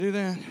Do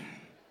that.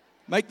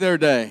 Make their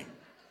day.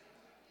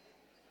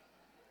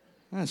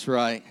 That's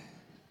right.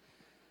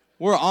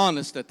 We're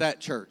honest at that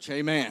church.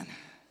 Amen.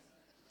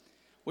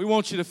 We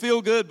want you to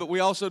feel good, but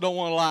we also don't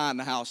want to lie in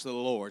the house of the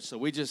Lord. So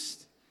we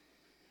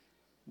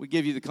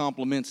give you the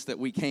compliments that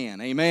we can.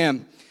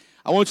 Amen.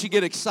 I want you to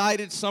get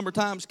excited.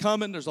 Summertime's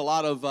coming. There's a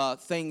lot of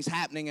things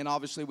happening, and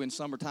obviously when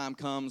summertime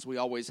comes, we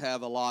always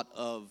have a lot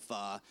of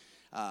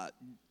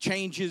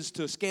changes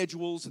to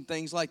schedules and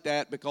things like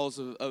that because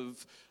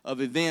of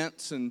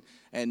events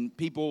and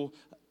people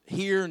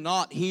here,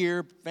 not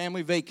here,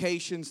 family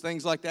vacations,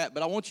 things like that.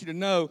 But I want you to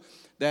know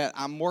that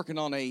I'm working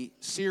on a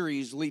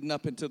series leading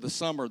up into the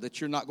summer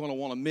that you're not going to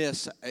want to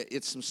miss.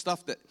 It's some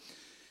stuff that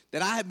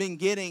I have been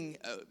getting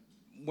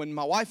when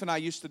my wife and I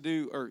used to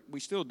do, or we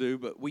still do,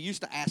 but we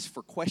used to ask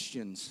for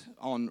questions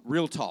on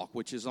Real Talk,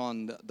 which is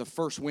on the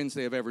first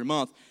Wednesday of every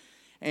month.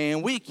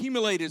 And we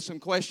accumulated some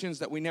questions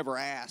that we never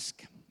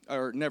asked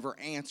or never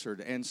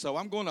answered. And so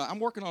I'm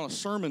working on a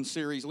sermon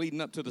series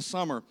leading up to the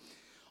summer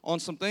on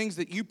some things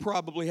that you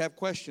probably have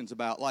questions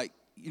about, like,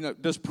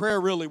 does prayer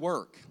really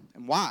work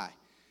and why?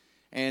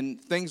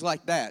 And things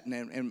like that.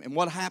 And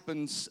what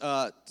happens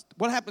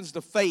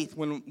to faith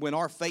when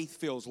our faith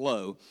feels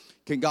low?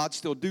 Can God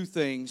still do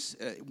things?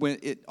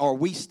 Are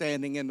we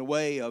standing in the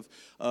way of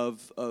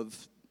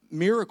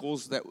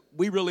miracles that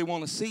we really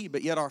want to see,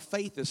 but yet our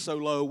faith is so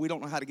low we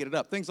don't know how to get it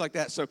up? Things like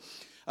that. So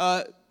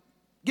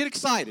get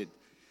excited.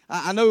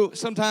 I know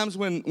sometimes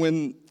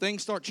when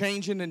things start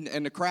changing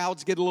and the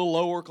crowds get a little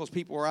lower because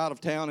people are out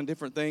of town and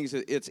different things,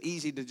 it's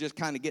easy to just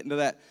kind of get into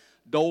that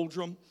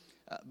doldrum.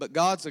 But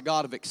God's a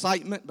God of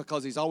excitement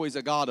because He's always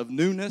a God of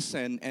newness,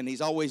 and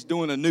He's always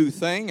doing a new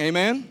thing.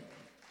 Amen?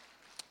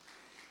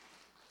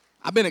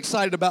 I've been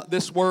excited about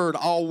this word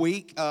all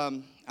week.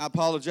 I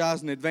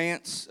apologize in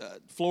advance.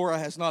 Flora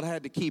has not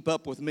had to keep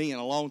up with me in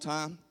a long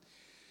time.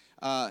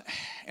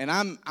 And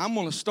I'm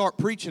going to start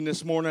preaching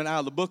this morning out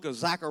of the book of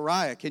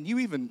Zechariah. Can you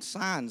even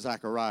sign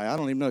Zechariah? I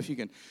don't even know if you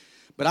can.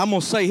 But I'm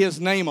going to say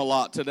his name a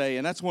lot today,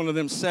 and that's one of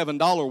them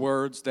 $7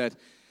 words that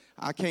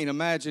I can't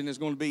imagine is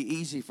going to be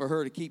easy for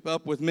her to keep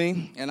up with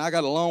me. And I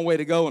got a long way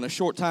to go and a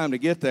short time to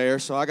get there,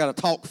 so I got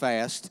to talk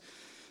fast.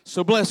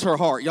 So bless her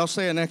heart. Y'all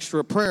say an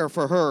extra prayer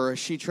for her as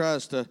she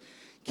tries to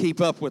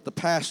keep up with the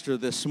pastor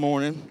this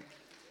morning.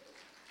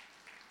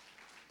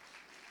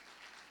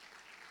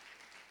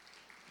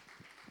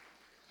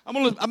 I'm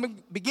going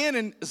to begin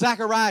in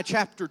Zechariah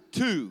chapter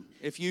 2.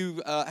 If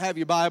you have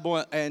your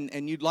Bible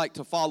and you'd like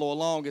to follow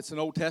along, it's an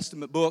Old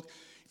Testament book.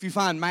 If you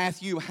find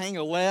Matthew, hang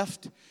a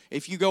left.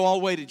 If you go all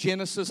the way to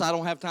Genesis, I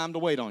don't have time to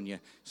wait on you.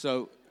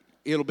 So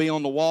it'll be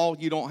on the wall.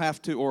 You don't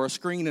have to, or a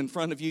screen in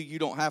front of you. You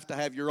don't have to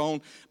have your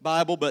own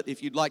Bible. But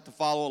if you'd like to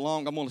follow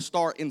along, I'm going to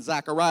start in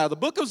Zechariah. The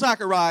book of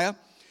Zechariah,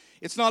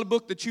 it's not a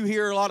book that you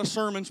hear a lot of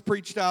sermons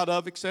preached out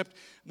of, except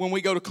when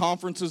we go to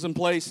conferences and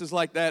places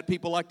like that.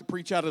 People like to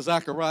preach out of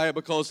Zechariah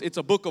because it's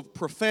a book of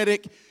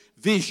prophetic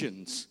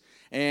visions.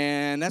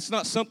 And that's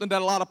not something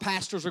that a lot of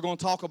pastors are going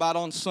to talk about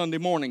on Sunday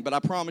morning. But I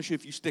promise you,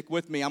 if you stick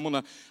with me, I'm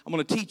going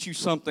to teach you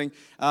something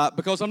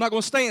because I'm not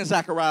going to stay in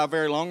Zechariah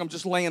very long. I'm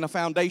just laying a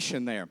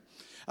foundation there.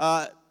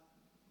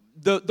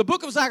 The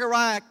book of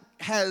Zechariah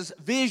has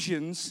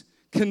visions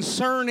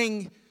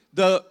concerning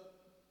the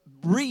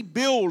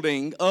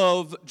rebuilding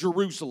of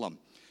Jerusalem,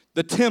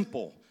 the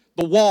temple,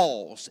 the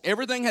walls.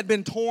 Everything had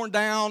been torn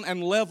down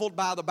and leveled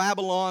by the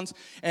Babylons,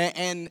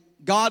 and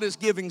God is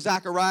giving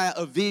Zechariah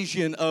a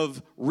vision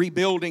of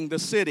rebuilding the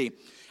city.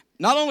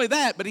 Not only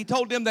that, but he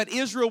told them that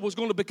Israel was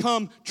going to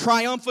become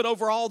triumphant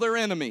over all their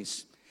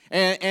enemies.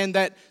 And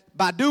that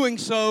by doing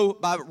so,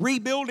 by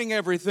rebuilding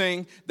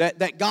everything,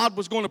 that God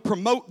was going to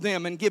promote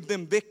them and give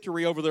them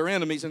victory over their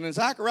enemies. And in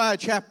Zechariah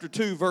chapter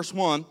 2, verse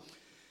 1,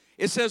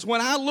 it says, "When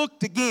I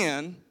looked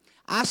again,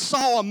 I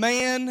saw a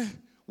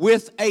man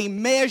with a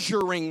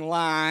measuring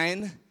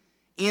line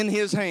in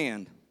his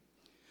hand.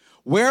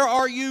 'Where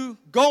are you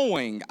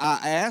going?'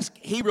 I asked.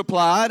 He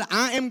replied,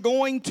 'I am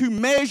going to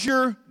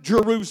measure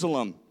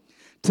Jerusalem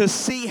to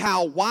see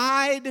how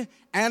wide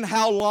and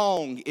how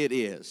long it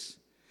is.'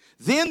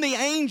 Then the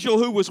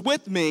angel who was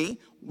with me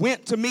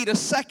went to meet a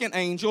second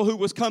angel who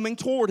was coming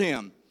toward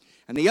him.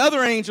 And the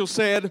other angel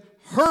said,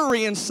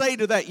 'Hurry and say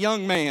to that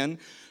young man,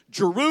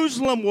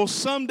 Jerusalem will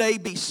someday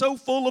be so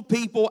full of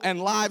people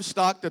and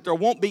livestock that there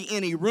won't be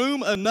any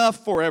room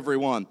enough for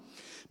everyone.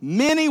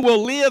 Many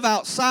will live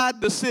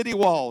outside the city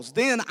walls.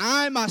 Then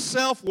I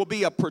myself will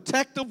be a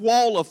protective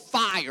wall of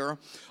fire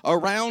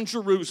around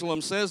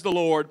Jerusalem, says the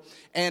Lord,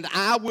 and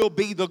I will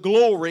be the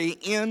glory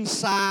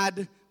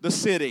inside the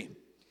city.'"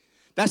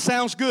 That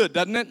sounds good,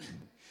 doesn't it?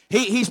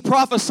 He's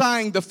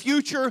prophesying the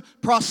future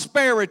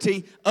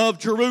prosperity of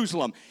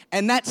Jerusalem.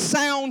 And that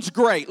sounds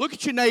great. Look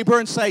at your neighbor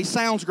and say,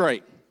 "Sounds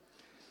great."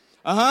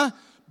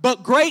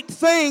 But great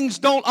things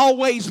don't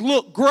always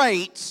look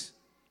great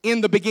in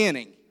the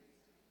beginning.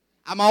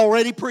 I'm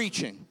already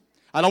preaching.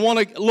 I don't want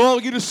to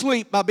lull you to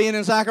sleep by being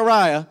in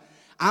Zechariah.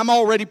 I'm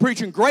already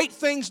preaching. Great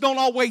things don't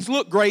always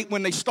look great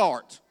when they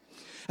start.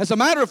 As a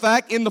matter of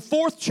fact, in the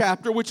 4th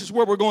chapter, which is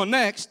where we're going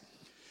next,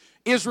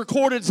 is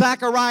recorded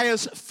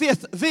Zechariah's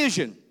 5th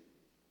vision.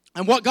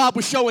 And what God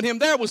was showing him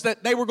there was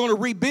that they were going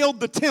to rebuild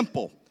the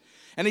temple.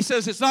 And he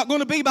says, it's not going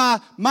to be by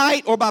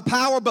might or by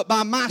power, but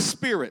by my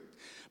spirit.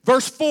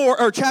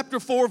 Chapter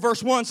 4,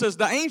 verse 1 says,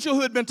 the angel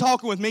who had been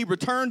talking with me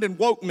returned and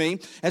woke me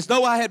as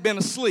though I had been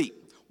asleep.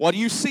 What do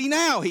you see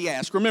now? He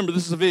asked. Remember,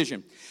 this is a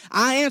vision.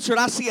 I answered,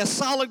 I see a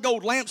solid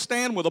gold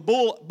lampstand with a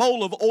bowl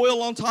of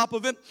oil on top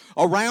of it.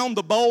 Around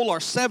the bowl are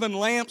 7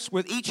 lamps,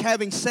 with each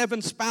having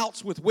 7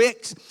 spouts with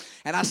wicks.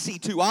 And I see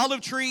 2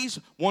 olive trees,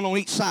 one on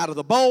each side of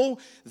the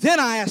bowl. Then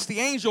I asked the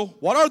angel,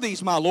 what are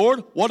these, my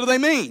Lord? What do they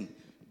mean?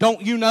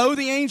 Don't you know,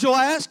 the angel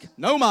asked.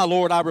 No, my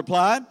Lord, I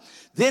replied.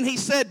 Then he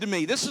said to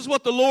me, this is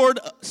what the Lord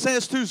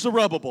says to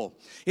Zerubbabel.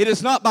 It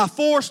is not by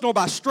force nor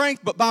by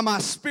strength, but by my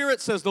spirit,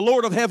 says the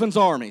Lord of heaven's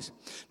armies.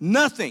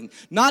 Nothing,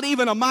 not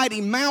even a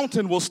mighty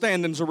mountain, will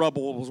stand in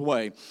Zerubbabel's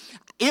way.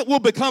 It will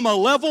become a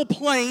level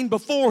plain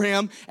before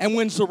him, and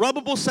when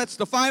Zerubbabel sets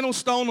the final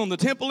stone on the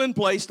temple in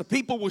place, the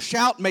people will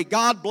shout, may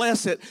God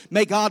bless it,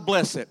 may God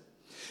bless it.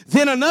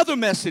 Then another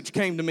message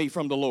came to me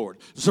from the Lord.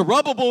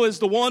 Zerubbabel is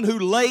the one who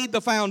laid the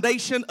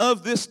foundation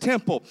of this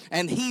temple,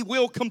 and he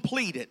will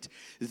complete it.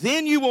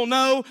 Then you will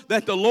know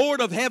that the Lord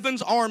of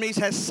heaven's armies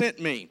has sent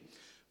me.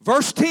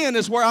 Verse 10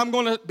 is where I'm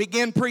going to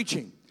begin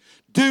preaching.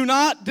 Do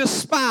not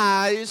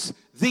despise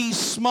these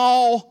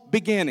small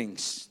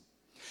beginnings.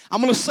 I'm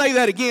going to say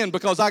that again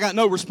because I got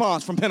no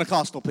response from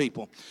Pentecostal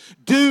people.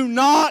 Do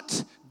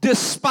not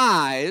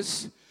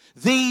despise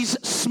these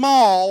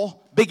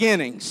small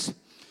beginnings.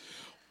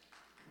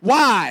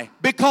 Why?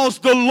 Because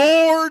the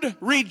Lord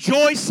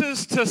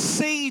rejoices to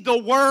see the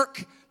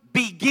work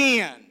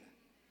begin.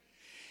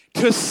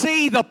 To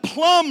see the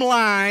plumb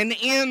line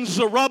in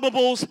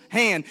Zerubbabel's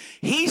hand.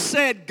 He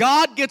said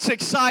God gets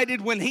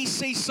excited when he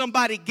sees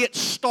somebody get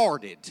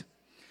started.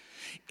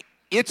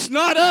 It's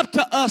not up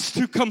to us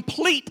to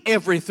complete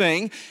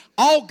everything.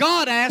 All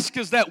God asks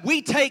is that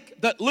we take,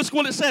 listen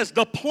what it says,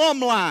 the plumb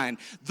line,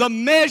 the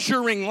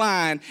measuring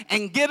line,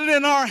 and get it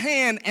in our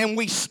hand, and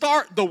we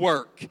start the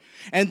work.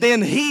 And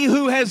then he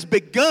who has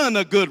begun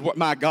a good work,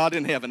 my God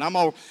in heaven, I'm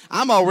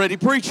already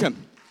preaching.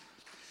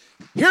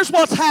 Here's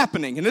what's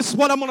happening, and this is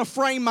what I'm going to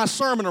frame my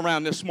sermon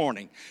around this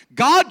morning.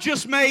 God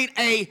just made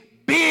a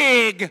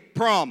big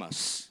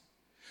promise,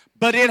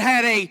 but it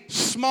had a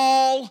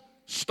small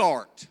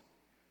start.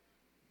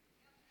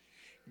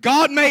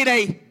 God made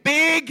a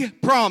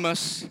big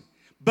promise,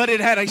 but it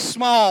had a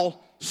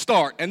small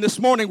start. And this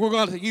morning we're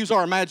going to use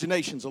our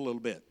imaginations a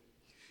little bit.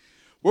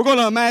 We're going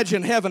to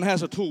imagine heaven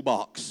has a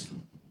toolbox.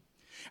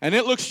 And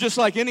it looks just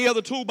like any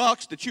other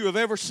toolbox that you have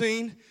ever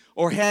seen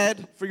or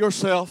had for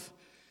yourself.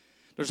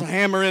 There's a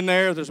hammer in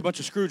there. There's a bunch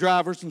of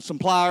screwdrivers and some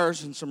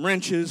pliers and some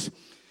wrenches,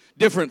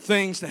 different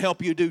things to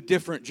help you do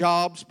different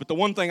jobs. But the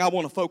one thing I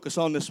want to focus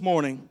on this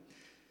morning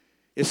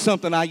is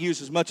something I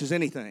use as much as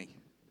anything.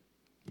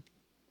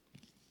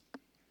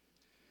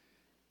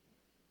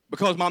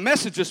 Because my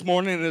message this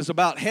morning is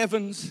about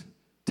heaven's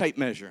tape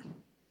measure.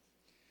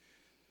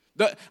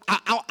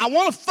 I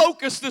want to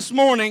focus this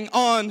morning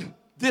on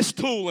this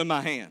tool in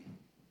my hand.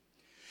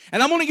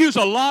 And I'm going to use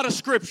a lot of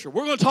scripture.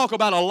 We're going to talk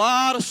about a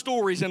lot of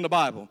stories in the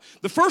Bible.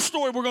 The first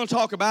story we're going to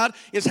talk about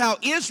is how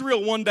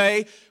Israel one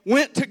day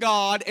went to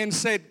God and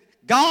said,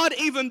 God,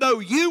 even though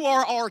you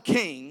are our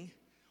king,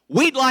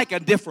 we'd like a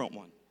different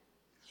one.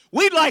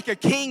 We'd like a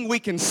king we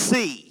can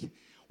see.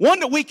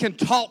 One that we can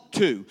talk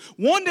to.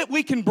 One that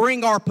we can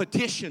bring our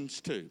petitions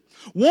to.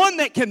 One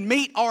that can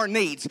meet our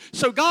needs.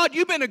 So God,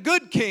 you've been a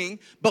good king,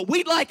 but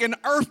we'd like an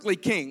earthly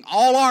king.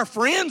 All our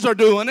friends are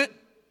doing it.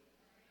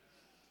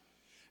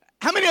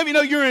 How many of you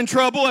know you're in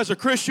trouble as a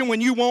Christian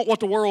when you want what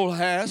the world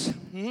has?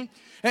 Mm-hmm.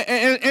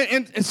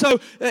 And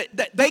so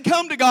they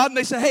come to God and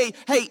they say,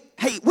 hey,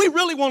 we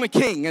really want a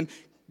king. And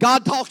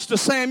God talks to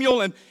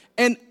Samuel,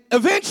 and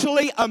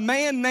eventually a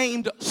man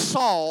named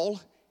Saul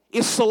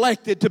is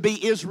selected to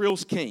be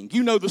Israel's king.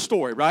 You know the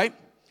story, right?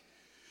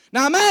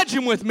 Now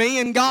imagine with me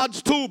in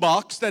God's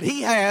toolbox that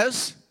he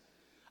has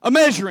a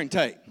measuring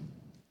tape.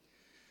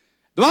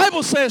 The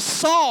Bible says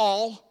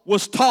Saul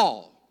was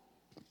tall,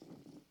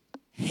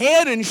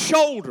 head and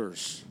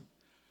shoulders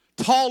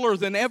taller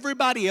than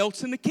everybody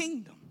else in the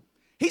kingdom.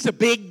 He's a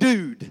big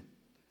dude.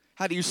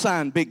 How do you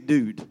sign big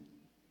dude?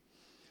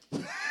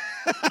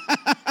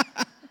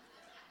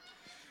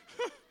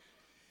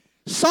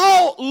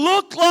 Saul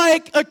looked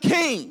like a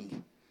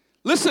king.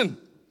 Listen,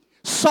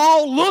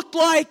 Saul looked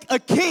like a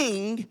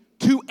king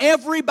to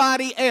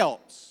everybody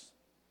else.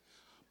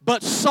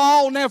 But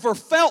Saul never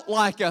felt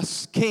like a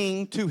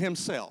king to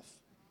himself.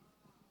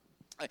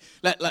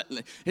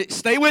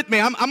 Stay with me.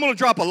 I'm going to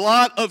drop a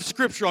lot of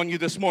scripture on you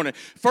this morning.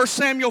 1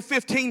 Samuel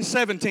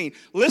 15:17.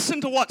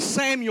 Listen to what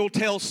Samuel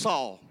tells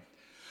Saul.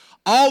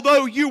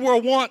 Although you were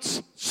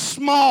once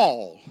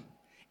small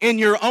in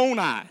your own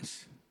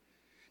eyes,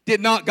 did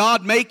not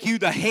God make you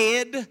the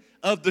head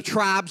of the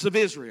tribes of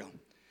Israel?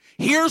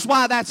 Here's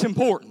why that's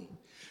important.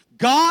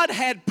 God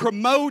had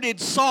promoted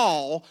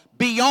Saul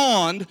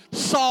beyond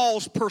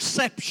Saul's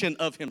perception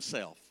of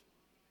himself.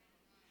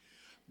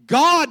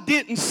 God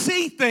didn't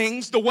see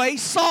things the way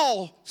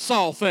Saul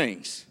saw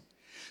things.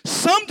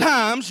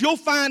 Sometimes you'll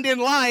find in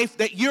life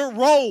that your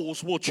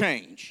roles will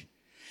change.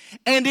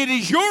 And it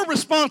is your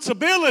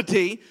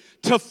responsibility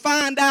to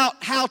find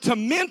out how to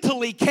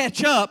mentally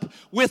catch up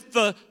with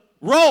the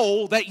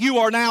role that you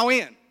are now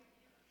in.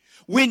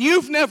 When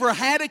you've never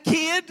had a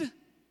kid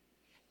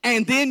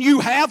and then you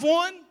have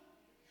one,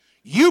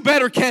 you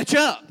better catch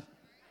up.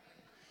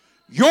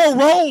 Your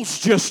roles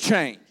just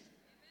change.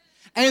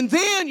 And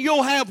then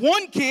you'll have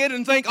one kid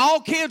and think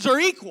all kids are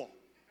equal.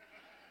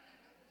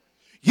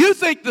 You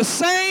think the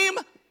same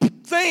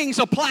things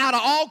apply to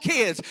all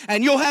kids,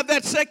 and you'll have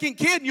that second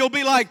kid and you'll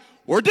be like,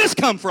 where'd this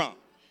come from?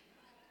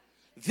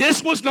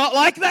 This was not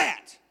like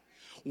that.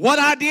 What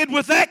I did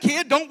with that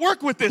kid don't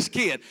work with this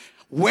kid.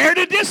 Where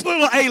did this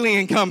little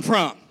alien come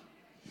from?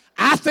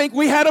 I think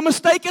we had a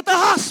mistake at the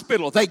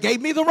hospital. They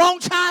gave me the wrong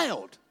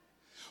child.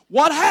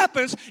 What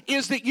happens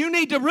is that you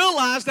need to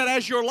realize that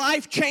as your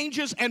life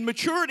changes and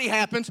maturity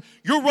happens,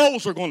 your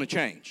roles are going to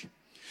change.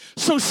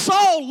 So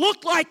Saul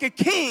looked like a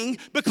king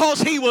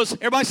because he was,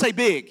 everybody say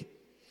big.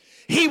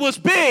 He was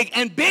big,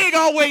 and big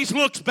always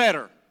looks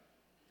better.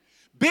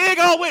 Big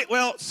always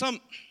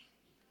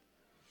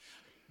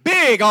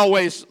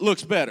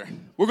looks better.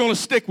 We're going to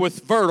stick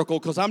with vertical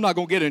because I'm not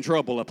going to get in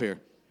trouble up here.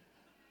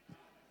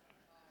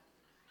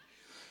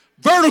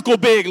 Vertical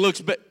big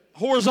looks better.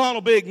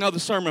 Horizontal big, another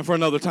sermon for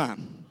another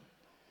time.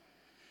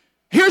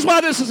 Here's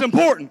why this is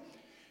important.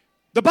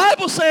 The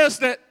Bible says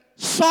that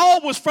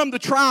Saul was from the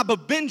tribe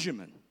of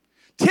Benjamin.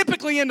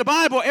 Typically in the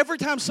Bible, every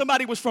time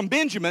somebody was from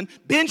Benjamin,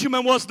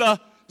 Benjamin was the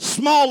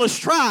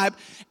smallest tribe.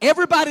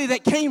 Everybody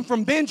that came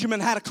from Benjamin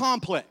had a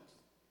complex.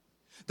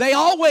 They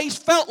always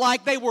felt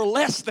like they were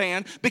less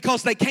than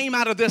because they came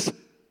out of this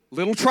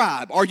little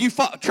tribe. Are you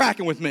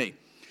tracking with me?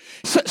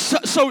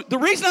 So the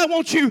reason I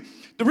want you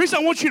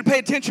to pay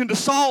attention to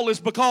Saul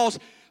is because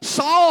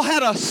Saul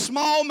had a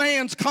small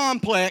man's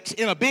complex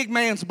in a big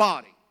man's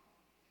body.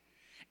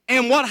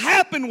 And what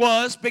happened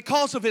was,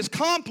 because of his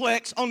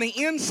complex on the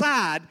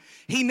inside,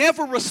 he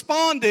never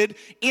responded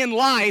in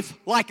life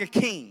like a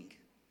king.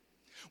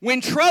 When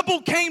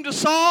trouble came to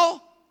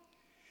Saul,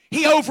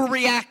 he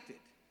overreacted.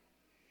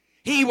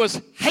 He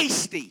was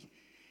hasty.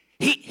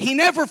 He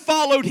never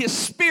followed his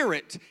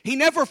spirit. He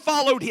never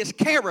followed his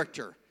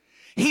character.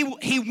 He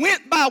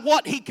went by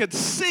what he could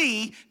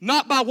see,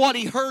 not by what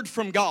he heard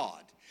from God.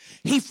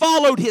 He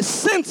followed his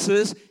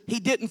senses. He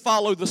didn't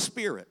follow the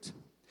Spirit.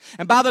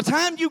 And by the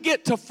time you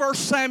get to 1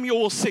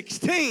 Samuel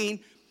 16,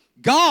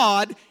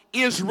 God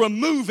is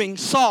removing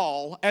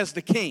Saul as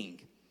the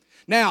king.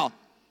 Now,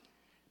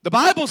 the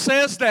Bible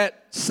says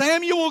that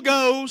Samuel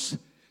goes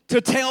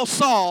to tell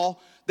Saul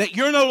that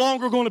you're no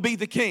longer going to be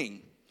the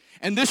king.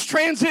 And this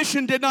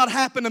transition did not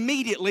happen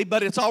immediately,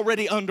 but it's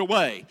already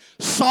underway.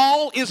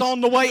 Saul is on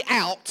the way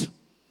out,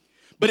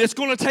 but it's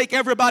going to take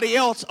everybody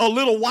else a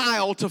little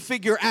while to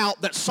figure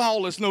out that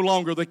Saul is no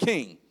longer the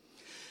king.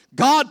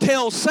 God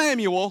tells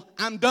Samuel,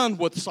 I'm done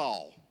with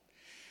Saul,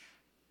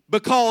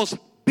 because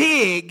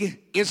big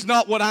is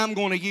not what I'm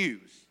going to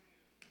use.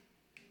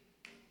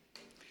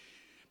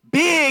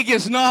 Big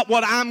is not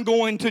what I'm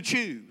going to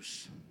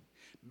choose.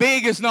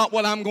 Big is not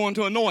what I'm going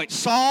to anoint.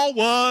 Saul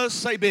was,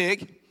 say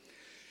big,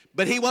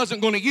 but he wasn't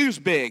going to use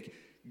big.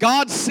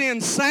 God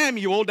sends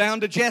Samuel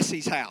down to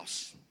Jesse's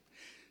house.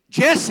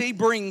 Jesse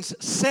brings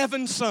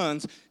 7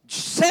 sons.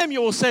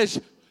 Samuel says,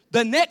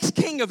 the next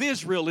king of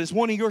Israel is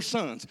one of your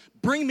sons.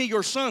 Bring me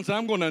your sons, and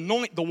I'm going to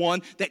anoint the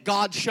one that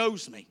God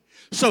shows me.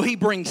 So he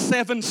brings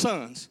 7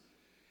 sons,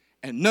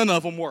 and none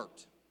of them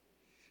worked.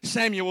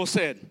 Samuel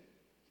said,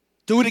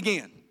 do it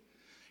again.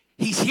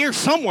 He's here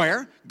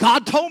somewhere.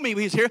 God told me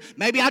he's here.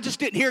 Maybe I just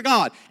didn't hear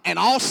God. And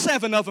all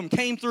 7 of them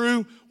came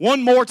through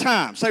one more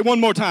time. Say one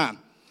more time.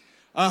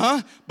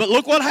 But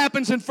look what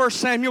happens in 1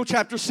 Samuel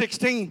chapter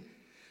 16.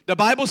 The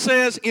Bible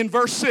says in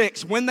verse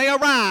 6, when they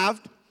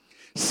arrived,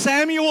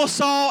 Samuel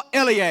saw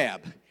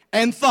Eliab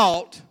and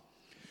thought,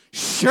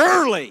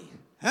 surely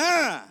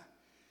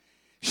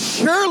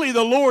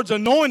the Lord's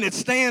anointed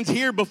stands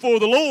here before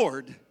the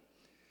Lord.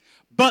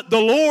 But the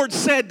Lord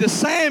said to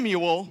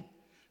Samuel,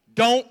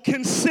 don't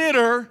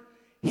consider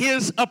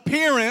his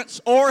appearance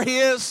or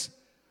his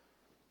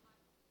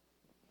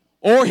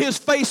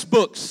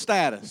Facebook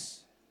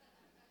status.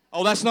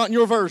 Oh, that's not in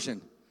your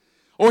version.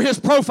 Or his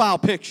profile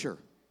picture.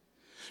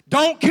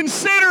 Don't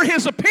consider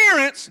his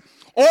appearance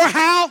or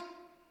how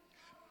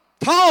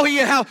tall he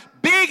is, how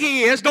big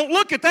he is. Don't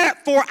look at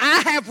that, for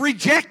I have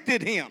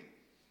rejected him.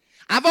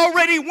 I've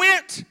already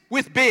went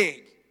with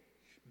big.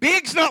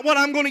 Big's not what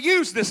I'm going to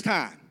use this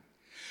time.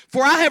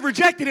 For I have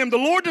rejected him. The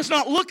Lord does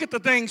not look at the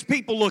things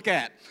people look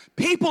at.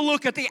 People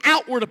look at the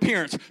outward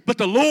appearance, but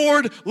the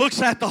Lord looks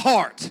at the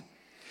heart.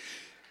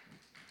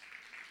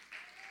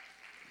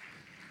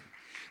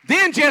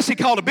 Then Jesse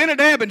called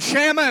Abinadab and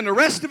Shammah and the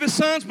rest of his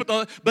sons,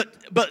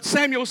 but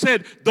Samuel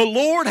said, the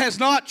Lord has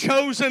not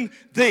chosen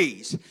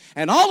these.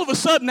 And all of a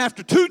sudden,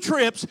 after 2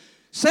 trips,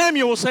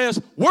 Samuel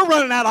says, we're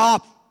running out of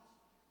options.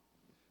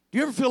 Do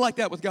you ever feel like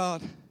that with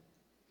God?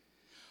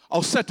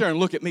 Oh, sit there and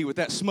look at me with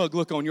that smug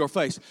look on your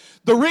face.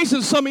 The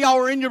reason some of y'all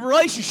are in your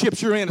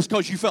relationships you're in is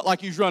because you felt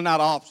like you was running out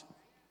of options.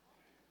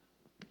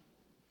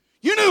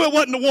 You knew it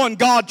wasn't the one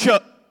God chose.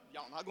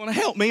 Y'all not going to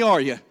help me,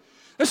 are you?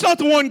 It's not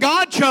the one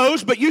God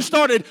chose, but you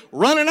started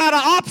running out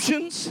of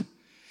options,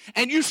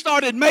 and you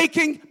started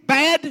making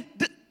bad.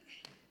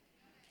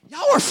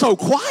 Y'all are so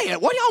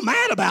quiet. What are y'all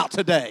mad about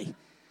today?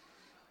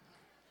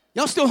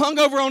 Y'all still hung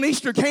over on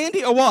Easter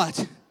candy or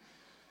what?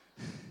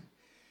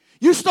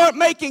 You start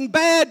making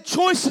bad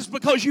choices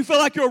because you feel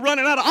like you're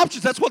running out of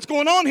options. That's what's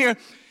going on here.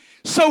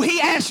 So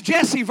he asked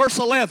Jesse, verse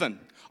 11,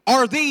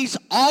 are these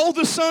all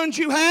the sons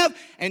you have?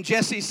 And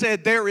Jesse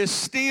said, there is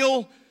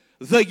still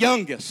the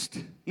youngest.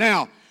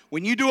 Now,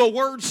 when you do a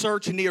word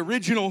search in the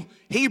original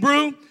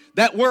Hebrew,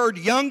 that word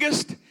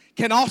youngest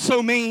can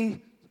also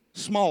mean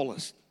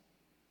smallest.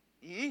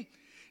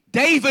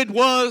 David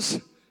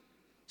was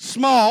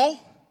small.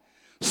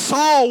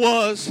 Saul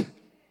was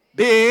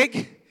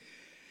big.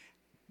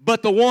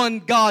 But the one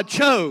God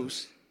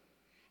chose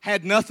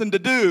had nothing to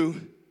do.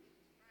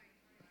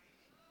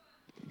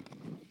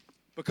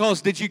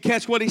 Because did you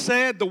catch what he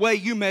said? The way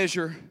you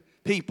measure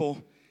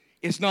people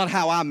is not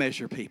how I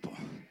measure people.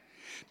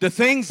 The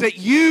things that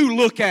you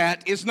look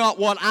at is not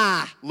what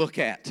I look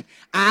at.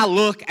 I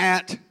look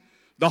at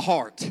the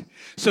heart.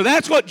 So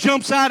that's what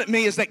jumps out at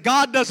me, is that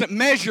God doesn't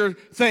measure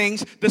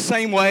things the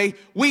same way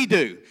we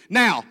do.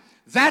 Now,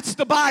 that's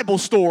the Bible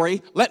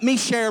story. Let me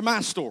share my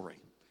story.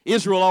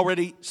 Israel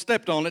already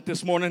stepped on it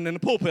this morning in the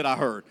pulpit, I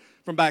heard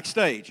from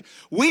backstage.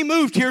 We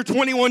moved here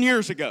 21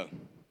 years ago.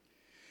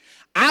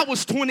 I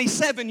was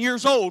 27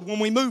 years old when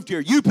we moved here.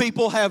 You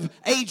people have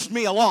aged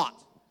me a lot.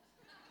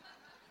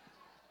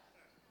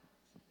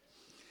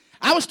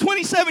 I was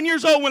 27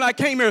 years old when I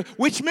came here,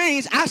 which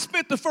means I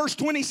spent the first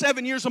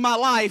 27 years of my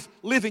life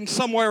living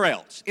somewhere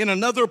else, in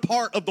another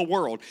part of the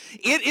world.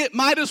 It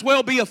might as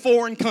well be a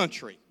foreign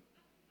country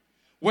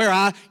where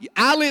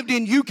I lived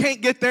in. You can't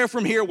get there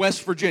from here,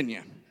 West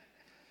Virginia.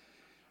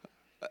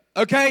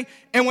 Okay?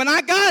 And when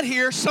I got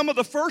here, some of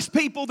the first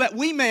people that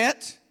we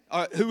met,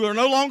 who are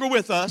no longer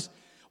with us,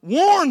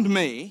 warned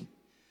me,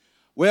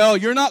 well,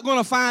 you're not going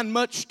to find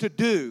much to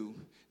do.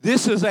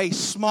 This is a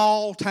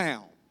small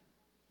town.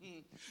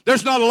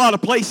 There's not a lot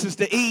of places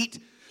to eat.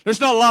 There's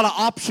not a lot of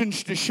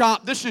options to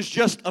shop. This is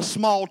just a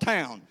small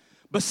town.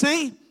 But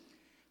see,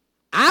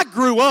 I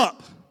grew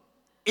up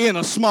in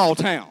a small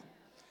town.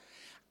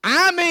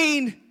 I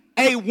mean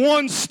a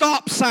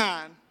one-stop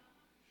sign,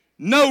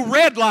 no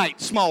red light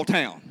small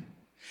town.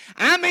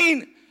 I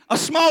mean a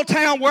small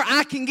town where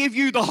I can give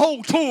you the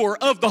whole tour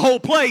of the whole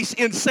place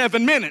in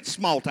 7 minutes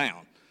small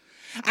town.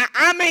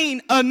 I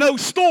mean a no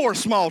store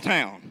small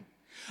town.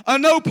 A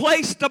no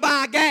place to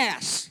buy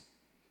gas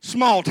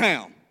small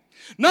town.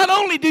 Not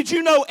only did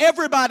you know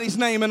everybody's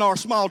name in our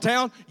small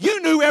town,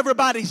 you knew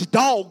everybody's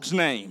dog's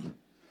name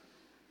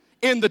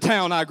in the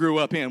town I grew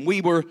up in.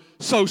 We were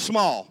so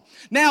small.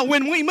 Now,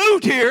 when we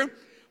moved here,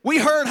 we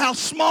heard how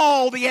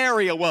small the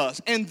area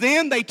was, and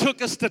then they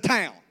took us to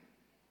town.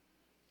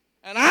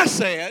 And I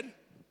said,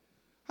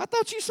 I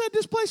thought you said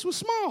this place was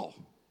small.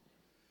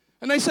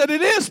 And they said,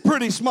 it is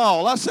pretty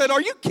small. I said,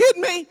 are you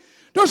kidding me?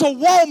 There's a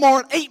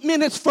Walmart 8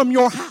 minutes from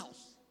your house.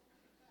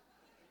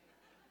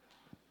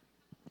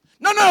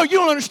 No, you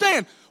don't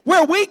understand.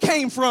 Where we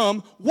came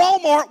from,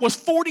 Walmart was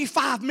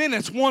 45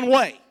 minutes one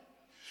way.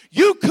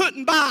 You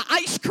couldn't buy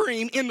ice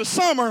cream in the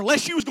summer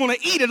unless you was going to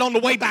eat it on the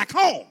way back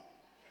home,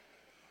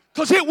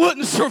 because it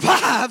wouldn't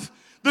survive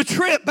the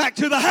trip back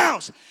to the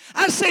house.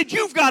 I said,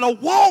 you've got a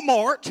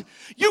Walmart,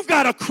 you've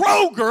got a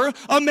Kroger,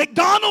 a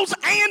McDonald's,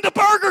 and a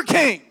Burger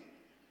King.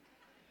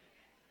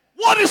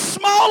 What is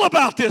small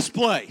about this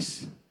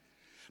place?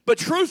 But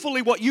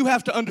truthfully, what you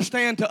have to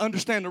understand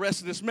the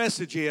rest of this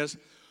message is,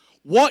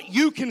 what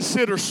you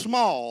consider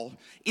small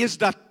is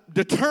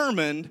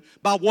determined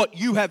by what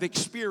you have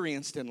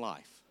experienced in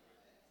life.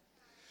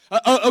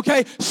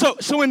 Okay,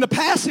 so in the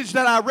passage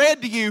that I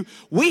read to you,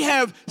 we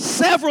have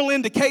several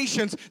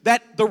indications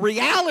that the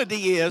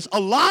reality is, a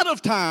lot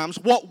of times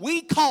what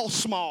we call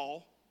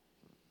small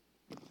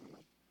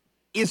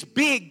is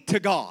big to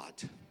God.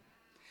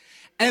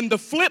 And the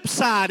flip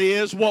side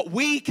is what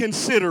we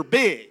consider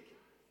big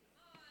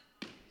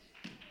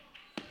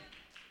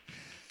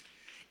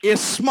is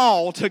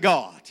small to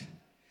God.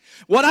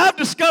 What I've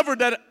discovered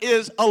that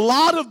is a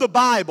lot of the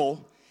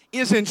Bible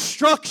is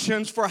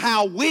instructions for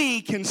how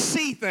we can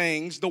see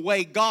things the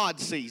way God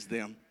sees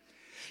them.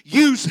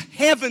 Use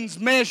heaven's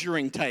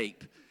measuring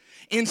tape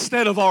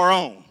instead of our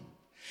own.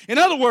 In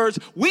other words,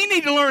 we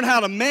need to learn how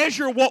to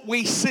measure what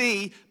we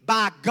see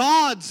by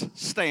God's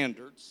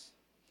standards,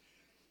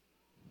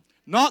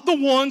 not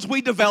the ones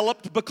we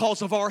developed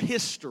because of our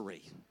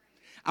history.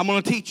 I'm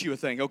going to teach you a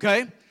thing,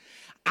 okay?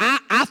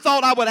 I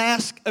thought I would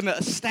ask an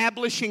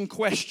establishing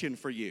question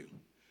for you.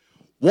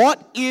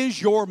 What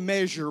is your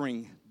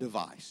measuring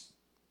device?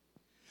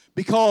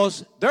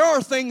 Because there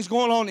are things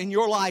going on in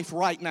your life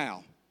right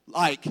now,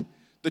 like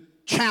the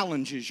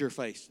challenges you're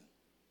facing.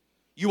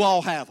 You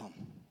all have them.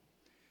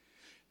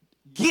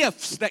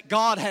 Gifts that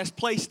God has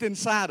placed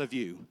inside of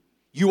you,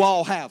 you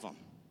all have them.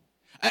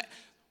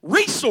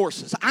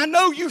 Resources. I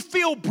know you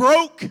feel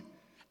broke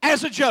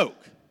as a joke,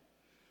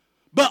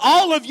 but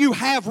all of you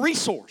have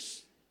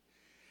resource.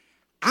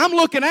 I'm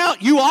looking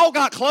out. You all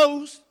got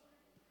clothes.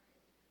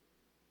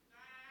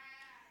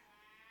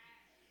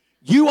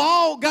 You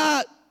all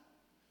got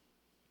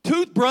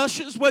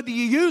toothbrushes, whether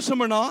you use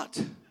them or not.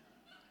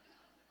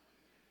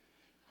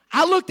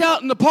 I looked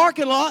out in the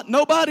parking lot.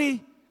 Nobody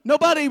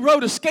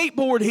rode a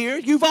skateboard here.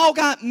 You've all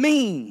got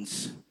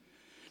means.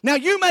 Now,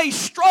 you may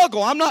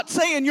struggle. I'm not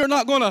saying you're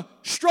not going to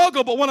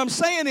struggle, but what I'm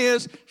saying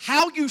is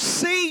how you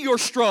see your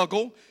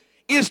struggle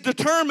is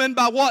determined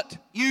by what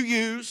you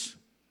use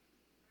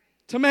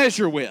to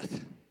measure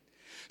with.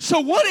 So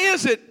what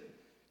is it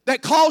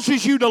that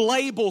causes you to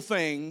label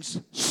things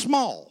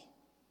small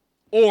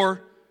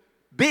or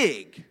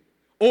big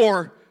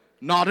or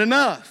not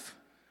enough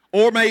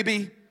or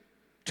maybe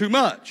too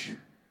much?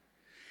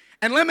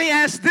 And let me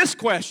ask this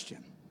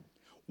question.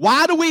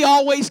 Why do we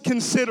always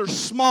consider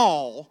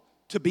small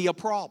to be a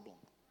problem?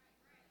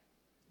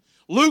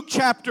 Luke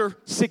chapter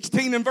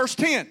 16 and verse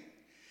 10.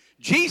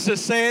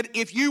 Jesus said,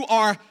 if you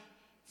are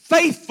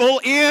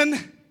faithful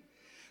in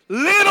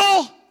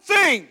little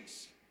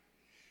things,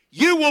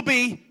 you will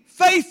be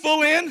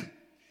faithful in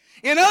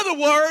other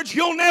words,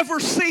 you'll never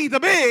see the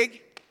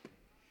big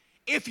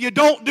if you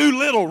don't do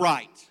little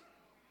right.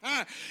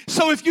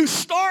 So if you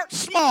start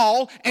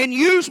small and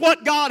use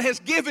what God has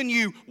given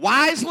you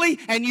wisely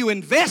and you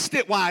invest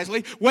it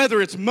wisely,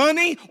 whether it's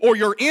money or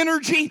your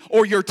energy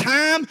or your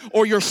time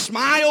or your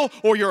smile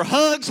or your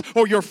hugs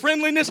or your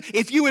friendliness,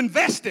 if you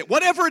invest it,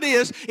 whatever it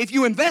is, if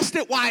you invest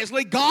it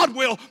wisely, God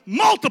will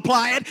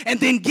multiply it and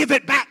then give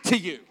it back to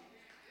you.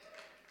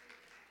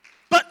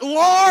 But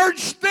large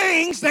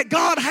things that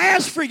God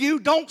has for you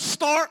don't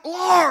start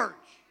large.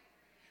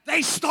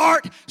 They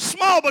start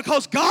small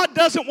because God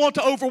doesn't want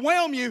to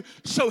overwhelm you,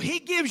 so He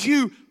gives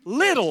you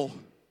little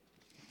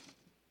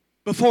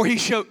before He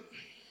shows.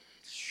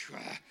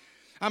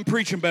 I'm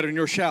preaching better than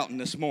you're shouting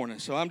this morning,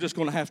 so I'm just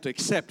going to have to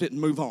accept it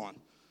and move on.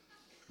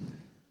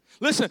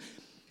 Listen,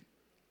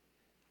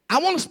 I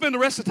want to spend the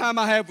rest of the time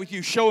I have with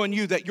you showing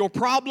you that your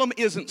problem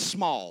isn't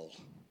small,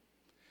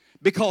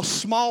 because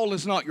small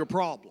is not your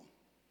problem.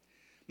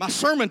 My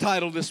sermon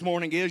title this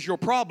morning is, Your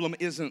Problem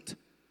Isn't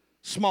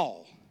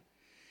Small.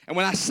 And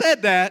when I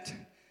said that,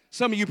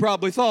 some of you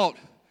probably thought,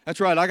 that's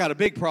right, I got a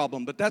big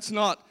problem. But that's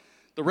not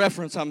the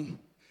reference. I'm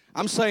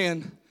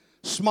saying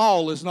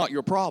small is not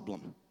your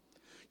problem.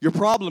 Your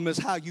problem is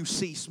how you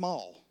see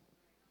small.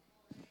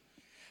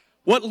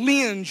 What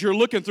lens you're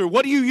looking through.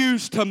 What do you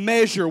use to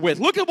measure with?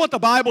 Look at what the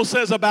Bible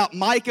says about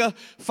Micah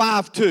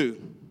 5:2.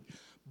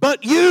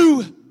 But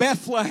you,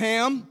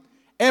 Bethlehem,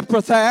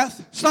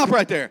 Ephrathah. Stop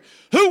right there.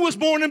 Who was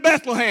born in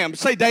Bethlehem?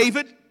 Say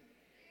David.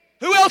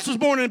 Who else was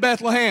born in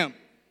Bethlehem?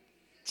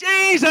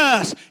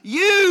 Jesus.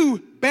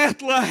 You,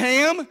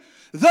 Bethlehem,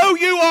 though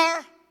you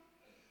are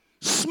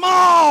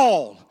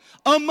small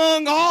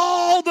among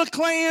all the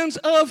clans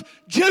of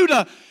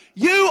Judah,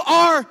 you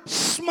are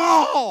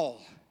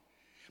small.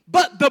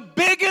 But the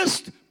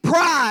biggest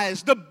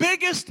prize, the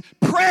biggest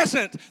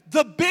present,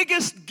 the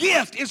biggest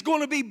gift is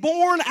going to be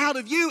born out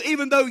of you,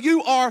 even though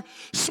you are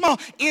small.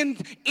 In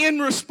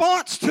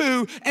response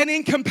to and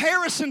in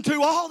comparison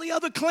to all the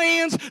other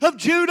clans of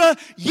Judah,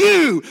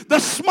 you, the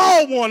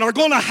small one, are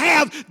going to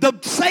have the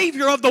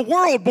Savior of the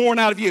world born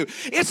out of you.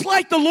 It's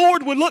like the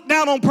Lord would look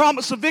down on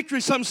Promise of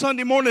Victory some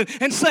Sunday morning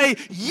and say,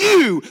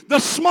 you, the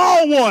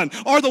small one,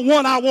 are the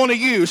one I want to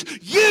use.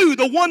 You,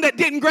 the one that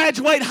didn't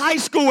graduate high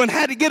school and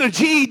had to get a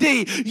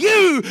GED.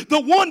 You,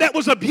 the one that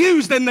was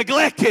abused and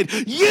neglected.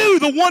 You,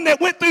 the one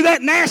that went through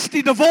that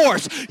nasty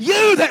divorce.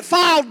 You that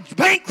filed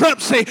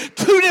bankruptcy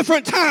 2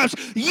 different times.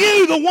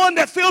 You, the one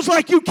that feels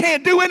like you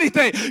can't do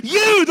anything.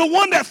 You, the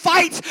one that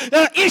fights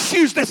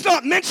issues that's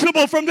not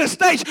mentionable from this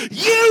stage.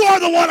 You are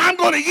the one I'm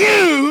going to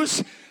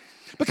use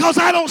because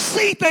I don't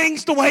see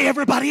things the way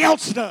everybody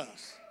else does.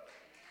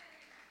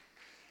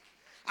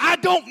 I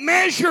don't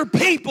measure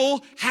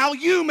people how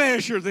you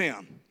measure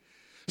them.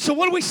 So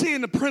what do we see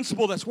in the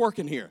principle that's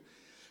working here?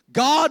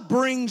 God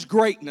brings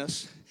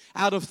greatness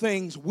out of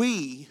things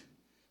we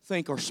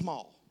think are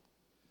small.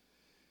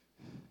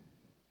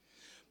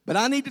 But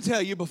I need to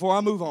tell you before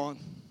I move on,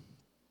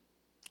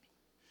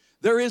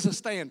 there is a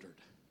standard.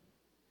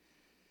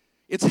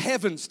 It's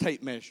heaven's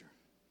tape measure.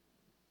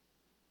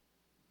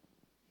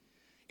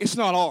 It's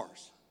not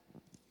ours.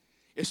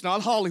 It's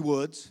not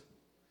Hollywood's.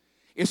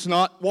 It's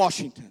not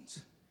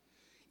Washington's.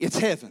 It's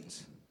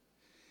heaven's.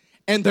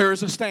 And there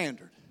is a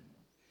standard.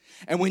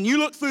 And when you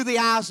look through the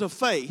eyes of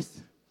faith,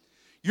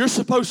 you're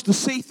supposed to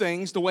see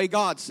things the way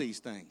God sees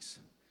things.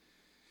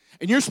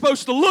 And you're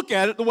supposed to look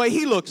at it the way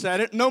He looks at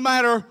it, no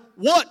matter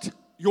what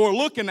you're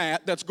looking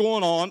at that's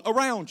going on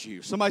around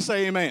you. Somebody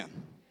say amen.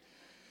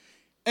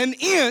 An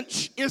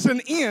inch is an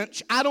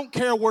inch. I don't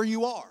care where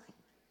you are.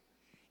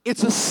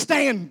 It's a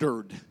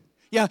standard.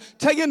 Yeah,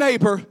 tell your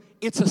neighbor,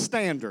 it's a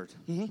standard.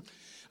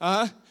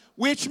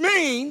 Which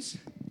means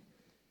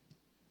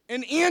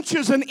an inch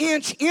is an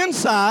inch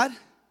inside,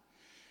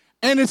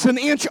 and it's an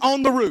inch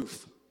on the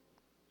roof.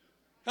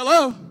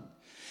 Hello?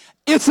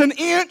 It's an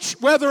inch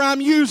whether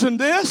I'm using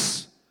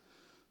this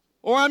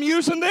or I'm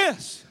using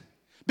this,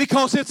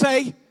 because it's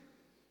a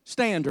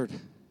standard.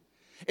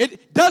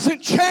 It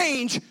doesn't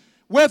change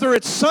whether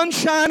it's sun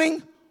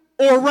shining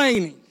or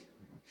raining.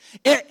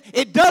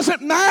 It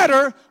doesn't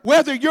matter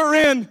whether you're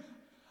in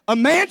a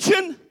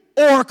mansion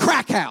or a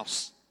crack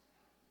house.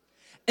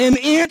 An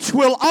inch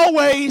will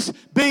always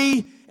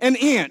be an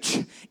inch.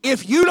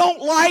 If you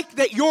don't like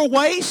that your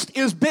waist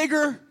is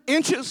bigger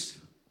inches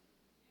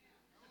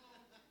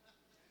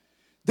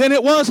than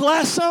it was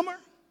last summer,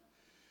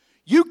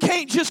 you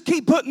can't just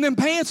keep putting them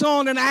pants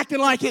on and acting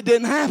like it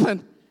didn't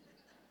happen.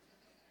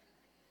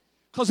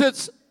 Because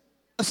it's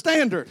a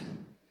standard.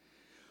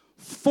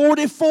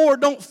 44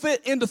 don't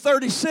fit into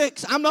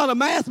 36. I'm not a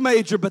math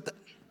major, but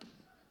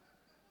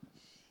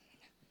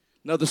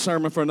another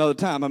sermon for another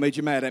time. I made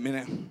you mad at me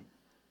now.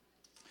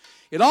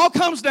 It all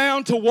comes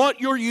down to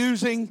what you're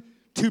using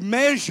to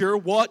measure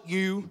what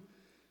you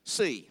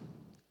see.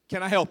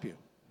 Can I help you?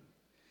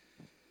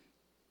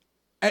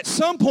 At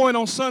some point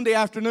on Sunday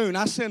afternoon,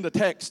 I send a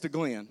text to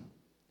Glenn.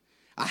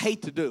 I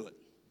hate to do it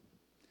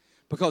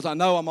because I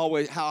know I'm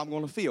always how I'm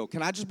going to feel.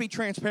 Can I just be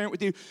transparent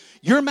with you?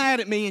 You're mad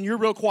at me and you're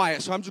real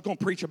quiet, so I'm just going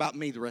to preach about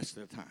me the rest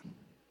of the time.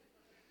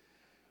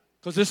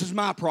 Because this is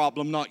my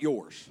problem, not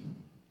yours.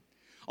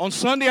 On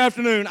Sunday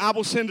afternoon, I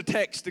will send a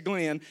text to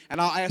Glenn,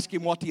 and I'll ask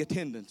him what the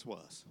attendance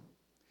was.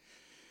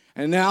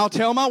 And then I'll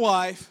tell my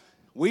wife,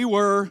 we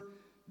were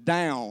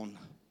down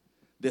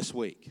this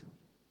week.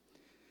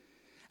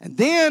 And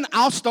then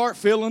I'll start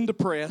feeling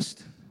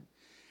depressed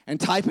and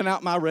typing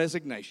out my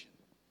resignation.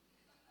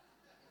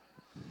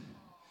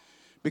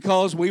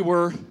 Because we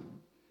were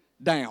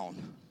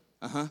down.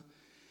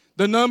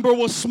 The number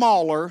was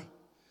smaller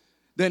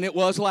than it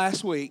was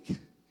last week,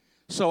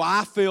 so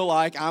I feel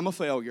like I'm a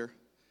failure.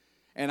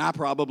 And I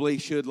probably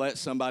should let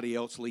somebody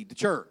else lead the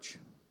church.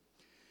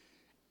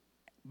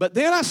 But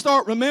then I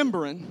start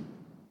remembering,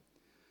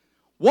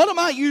 what am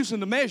I using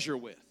to measure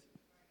with?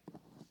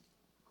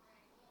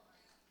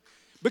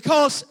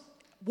 Because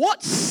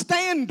what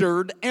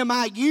standard am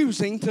I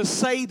using to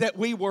say that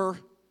we were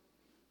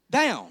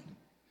down?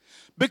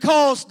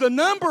 Because the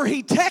number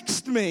he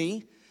texted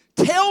me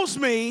tells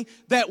me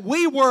that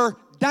we were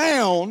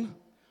down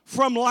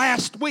from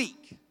last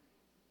week.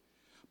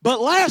 But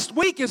last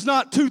week is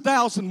not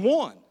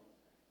 2001.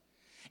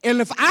 And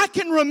if I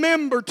can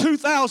remember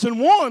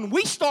 2001,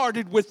 we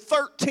started with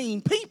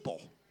 13 people.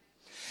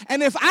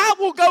 And if I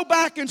will go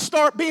back and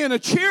start being a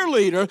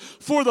cheerleader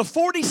for the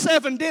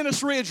 47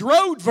 Dennis Ridge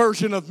Road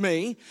version of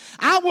me,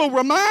 I will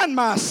remind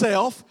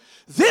myself,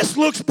 this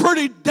looks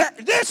pretty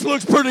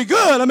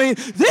good. I mean,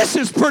 this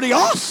is pretty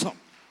awesome.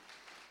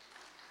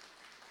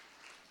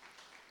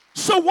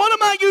 So what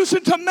am I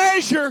using to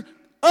measure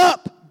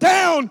up,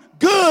 down,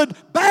 good,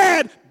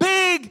 bad,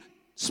 big,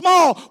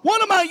 small?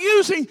 What am I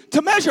using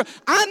to measure?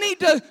 I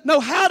need to know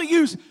how to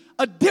use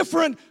a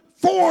different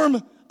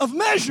form of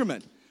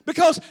measurement.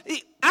 Because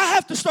I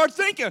have to start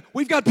thinking,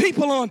 we've got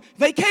people on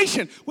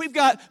vacation. We've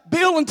got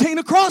Bill and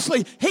Tina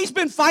Crossley. He's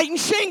been fighting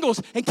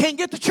shingles and can't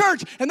get to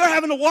church, and they're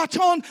having to watch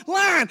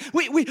online.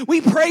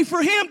 We pray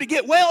for him to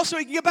get well so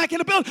he can get back in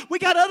the building. We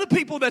got other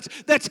people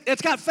that's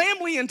got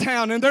family in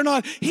town, and they're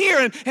not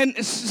here, and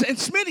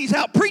Smitty's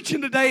out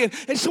preaching today.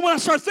 And so when I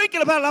start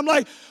thinking about it, I'm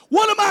like,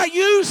 what am I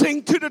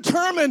using to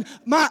determine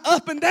my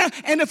up and down?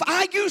 And if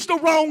I use the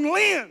wrong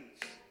lens,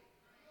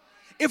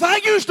 if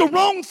I use the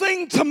wrong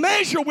thing to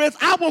measure with,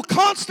 I will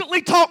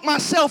constantly talk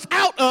myself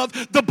out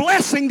of the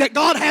blessing that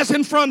God has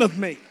in front of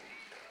me.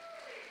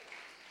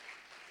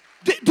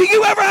 Do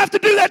you ever have to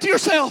do that to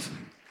yourself?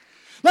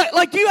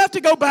 Like do you have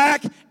to go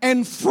back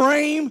and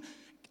frame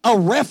a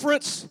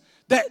reference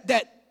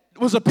that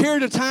was a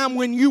period of time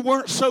when you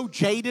weren't so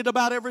jaded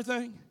about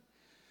everything?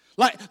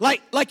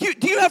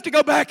 Do you have to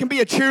go back and be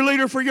a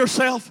cheerleader for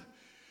yourself?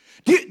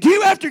 Do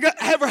you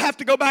ever have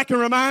to go back and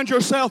remind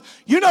yourself,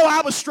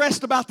 I was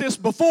stressed about this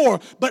before,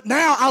 but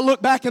now I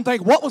look back and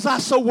think, what was I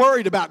so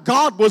worried about?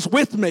 God was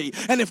with me.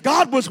 And if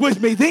God was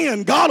with me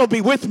then, God will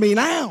be with me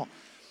now.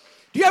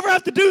 Do you ever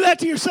have to do that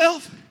to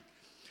yourself?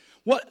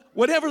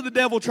 Whatever the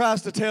devil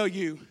tries to tell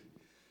you,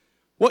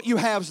 what you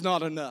have is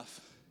not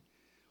enough.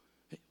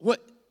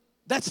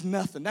 That's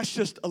nothing. That's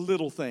just a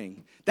little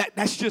thing.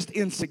 That's just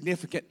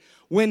insignificant.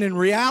 When in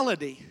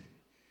reality,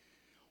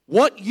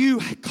 what you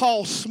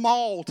call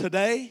small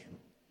today,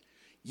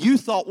 you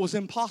thought was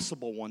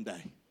impossible one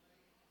day.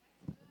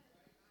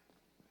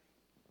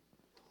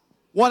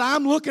 What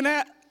I'm looking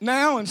at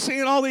now and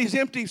seeing all these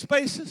empty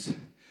spaces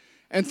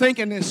and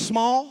thinking is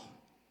small,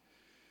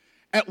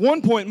 at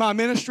one point in my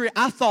ministry,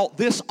 I thought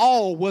this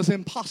all was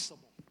impossible.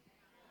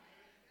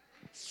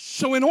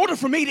 So in order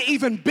for me to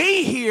even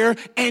be here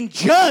and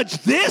judge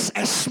this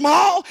as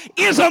small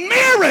is a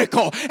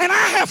miracle. And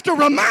I have to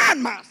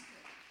remind myself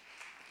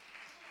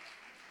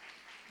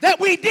that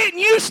we didn't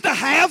used to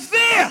have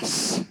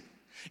this.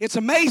 It's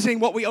amazing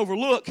what we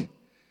overlook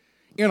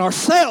in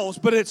ourselves,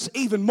 but it's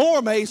even more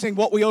amazing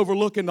what we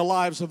overlook in the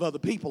lives of other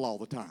people all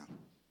the time.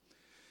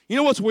 You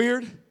know what's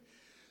weird?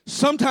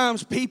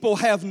 Sometimes people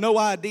have no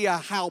idea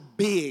how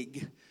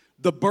big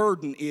the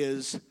burden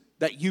is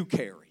that you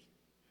carry.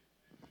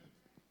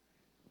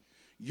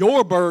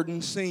 Your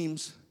burden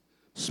seems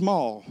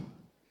small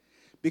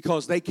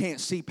because they can't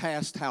see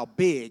past how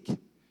big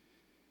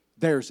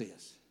theirs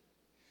is.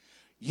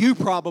 You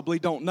probably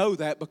don't know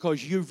that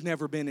because you've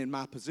never been in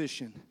my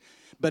position.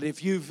 But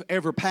if you've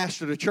ever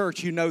pastored a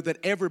church, you know that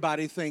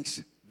everybody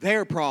thinks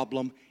their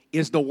problem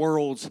is the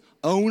world's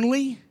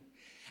only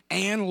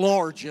and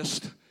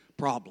largest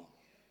problem.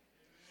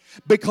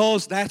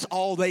 Because that's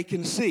all they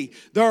can see.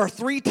 There are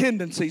three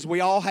tendencies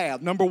we all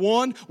have. Number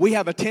one, we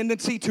have a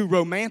tendency to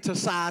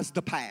romanticize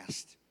the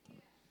past.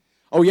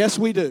 Oh, yes,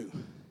 we do.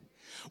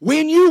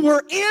 When you were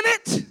in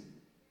it,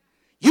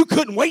 you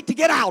couldn't wait to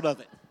get out of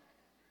it.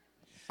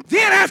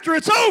 Then after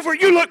it's over,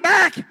 you look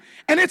back,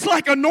 and it's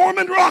like a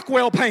Norman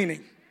Rockwell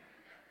painting.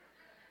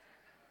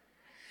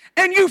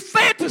 And you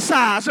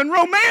fantasize and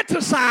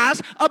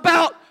romanticize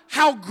about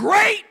how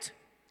great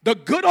the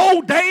good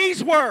old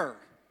days were.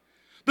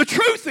 The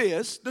truth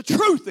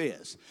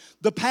is,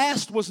 the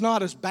past was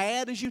not as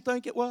bad as you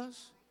think it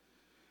was,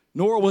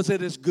 nor was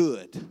it as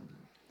good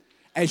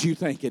as you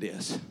think it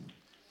is.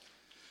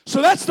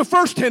 So that's the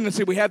first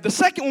tendency we have. The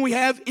second one we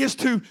have is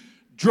to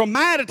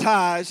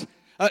dramatize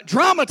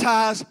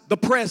the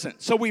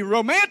present. So we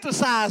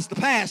romanticize the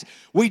past,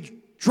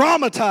 we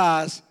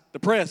dramatize the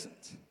present.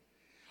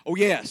 Oh,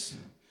 yes.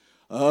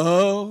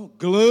 Oh,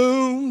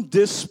 gloom,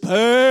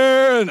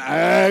 despair, and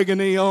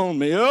agony on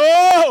me.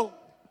 Oh,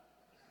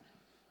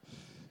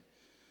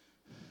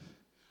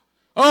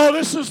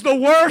 this is the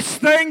worst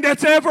thing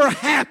that's ever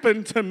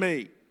happened to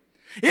me.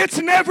 It's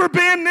never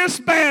been this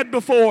bad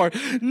before.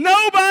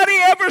 Nobody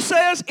ever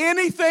says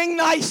anything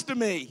nice to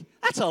me.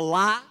 That's a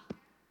lie.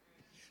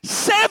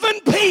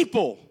 7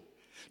 people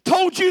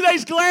told you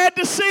they's glad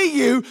to see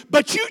you,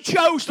 but you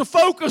chose to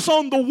focus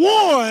on the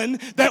one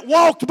that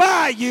walked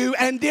by you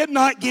and did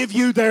not give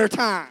you their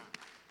time.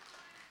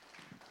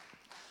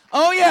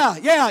 Oh,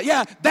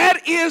 yeah.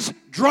 That is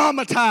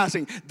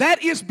dramatizing.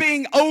 That is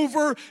being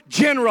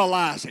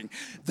overgeneralizing.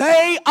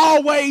 They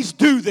always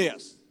do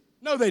this.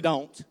 No, they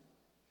don't.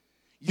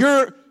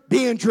 You're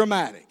being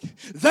dramatic.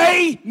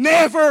 They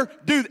never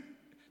do that.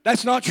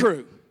 That's not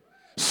true.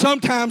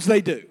 Sometimes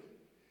they do.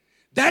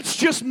 That's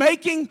just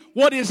making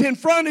what is in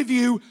front of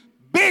you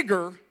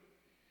bigger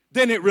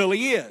than it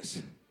really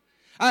is.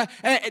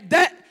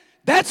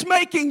 That's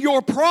making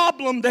your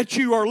problem that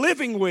you are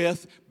living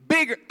with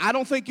bigger. I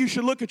don't think you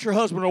should look at your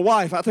husband or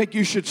wife. I think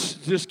you should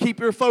just keep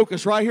your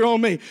focus right here on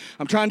me.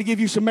 I'm trying to give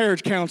you some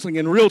marriage counseling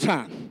in real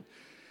time.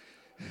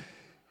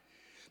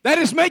 That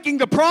is making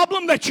the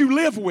problem that you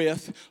live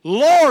with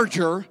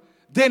larger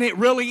than it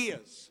really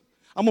is.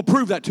 I'm going to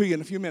prove that to you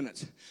in a few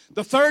minutes.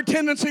 The third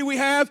tendency we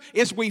have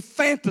is we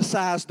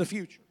fantasize the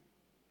future.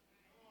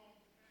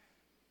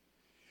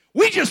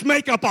 We just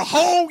make up a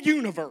whole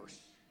universe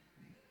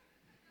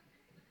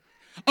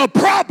of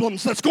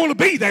problems that's going to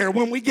be there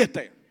when we get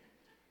there.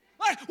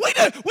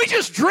 We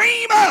just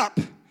dream up.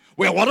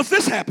 Well, what if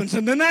this happens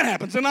and then that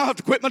happens and I'll have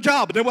to quit my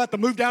job and then we'll have to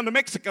move down to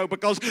Mexico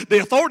because the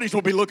authorities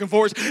will be looking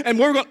for us and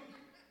we're going.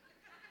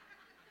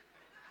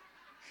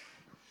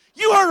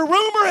 You heard a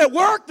rumor at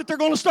work that they're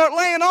going to start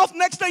laying off.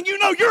 Next thing you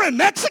know, you're in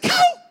Mexico?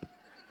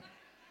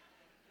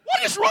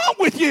 What is wrong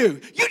with you?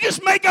 You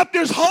just make up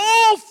this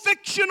whole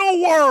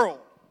fictional world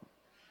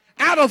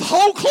out of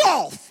whole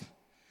cloth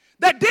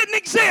that didn't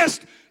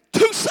exist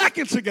 2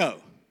 seconds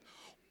ago.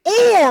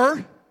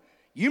 Or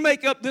you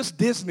make up this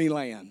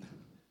Disneyland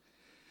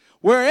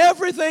where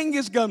everything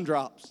is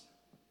gumdrops.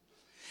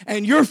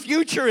 And your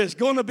future is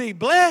going to be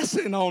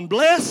blessing on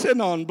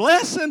blessing on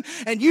blessing.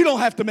 And you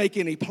don't have to make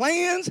any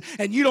plans.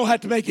 And you don't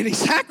have to make any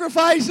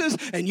sacrifices.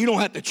 And you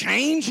don't have to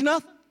change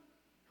nothing.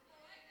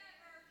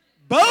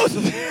 Both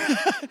of them.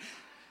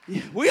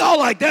 We all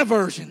like that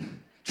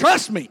version.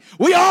 Trust me,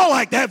 we all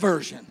like that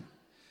version.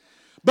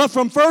 But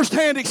from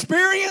firsthand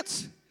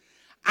experience,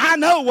 I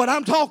know what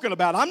I'm talking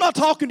about. I'm not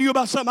talking to you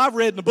about something I've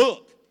read in a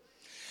book.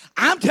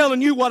 I'm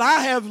telling you what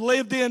I have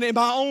lived in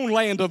my own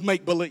land of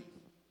make-believe.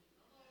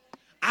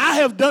 I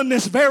have done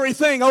this very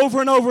thing over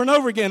and over and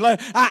over again.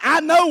 I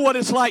know what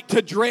it's like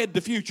to dread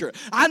the future.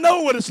 I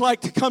know what it's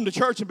like to come to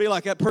church and be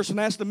like, that person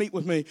has to meet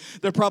with me.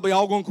 They're probably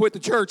all going to quit the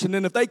church. And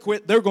then if they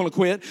quit, they're going to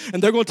quit.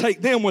 And they're going to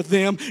take them with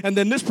them. And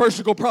then this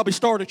person's going to probably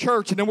start a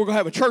church. And then we're going to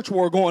have a church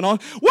war going on.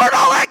 Where'd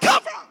all that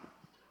come from?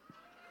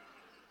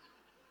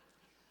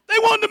 They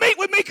wanted to meet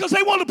with me because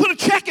they wanted to put a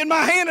check in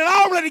my hand. And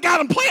I already got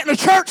them planting a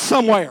church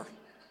somewhere.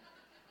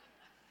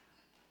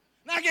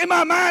 In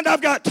my mind,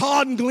 I've got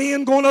Todd and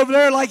Glenn going over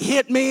there like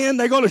hitmen.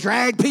 They're going to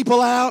drag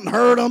people out and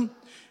hurt them.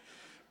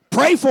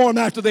 Pray for them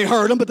after they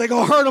hurt them, but they're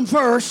going to hurt them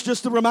first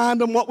just to remind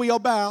them what we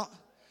about.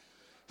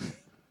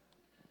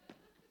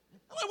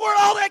 Where'd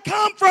all that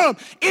come from?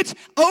 It's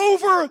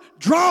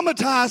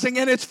over-dramatizing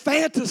and it's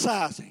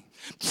fantasizing.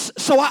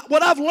 So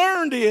what I've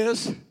learned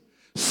is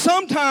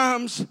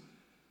sometimes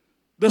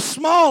the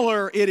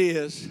smaller it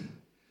is,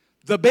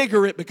 the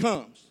bigger it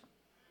becomes.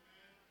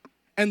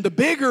 And the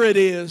bigger it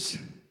is,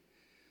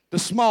 the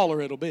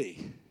smaller it'll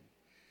be.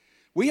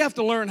 We have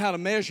to learn how to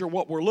measure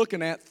what we're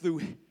looking at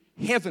through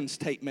heaven's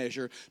tape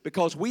measure,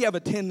 because we have a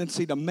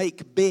tendency to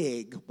make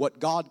big what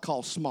God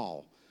calls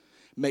small.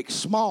 Make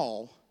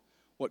small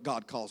what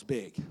God calls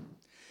big.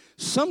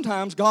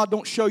 Sometimes God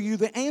don't show you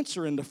the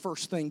answer in the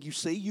first thing you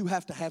see. You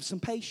have to have some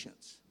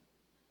patience.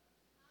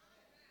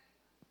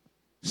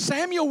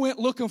 Samuel went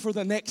looking for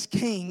the next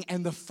king,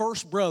 and the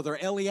first brother,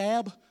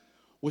 Eliab,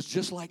 was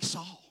just like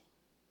Saul.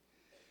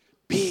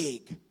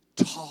 Big,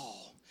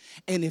 tall.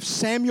 And if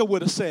Samuel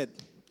would have said,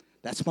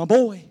 "That's my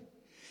boy,"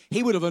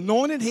 he would have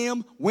anointed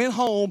him, went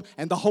home,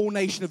 and the whole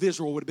nation of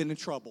Israel would have been in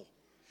trouble.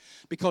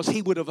 Because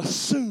he would have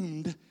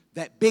assumed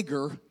that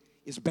bigger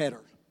is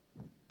better.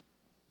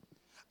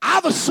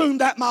 I've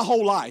assumed that my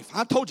whole life.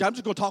 I told you I'm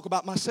just going to talk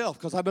about myself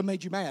because I've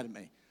made you mad at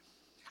me.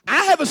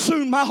 I have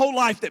assumed my whole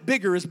life that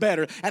bigger is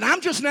better. And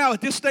I'm just now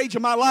at this stage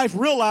of my life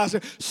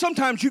realizing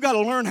sometimes you got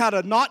to learn how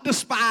to not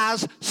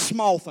despise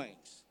small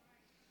things.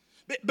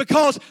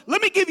 Because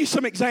let me give you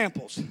some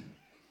examples.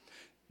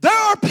 There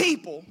are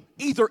people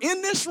either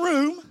in this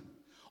room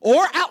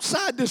or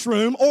outside this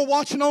room or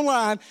watching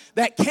online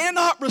that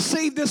cannot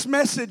receive this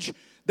message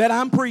that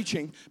I'm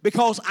preaching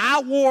because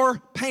I wore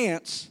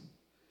pants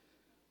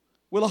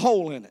with a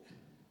hole in it.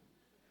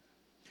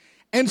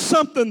 And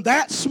something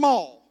that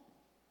small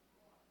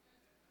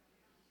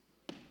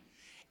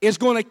is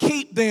going to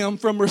keep them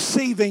from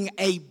receiving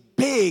a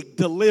big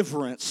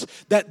deliverance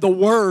that the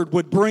Word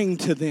would bring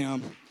to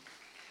them.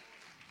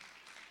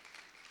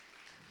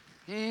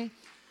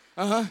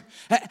 I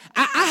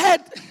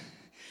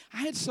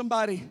had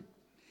somebody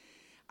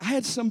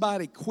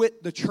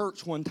quit the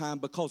church one time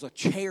because a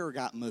chair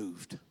got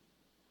moved.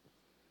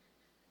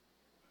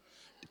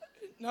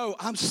 No,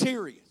 I'm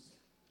serious.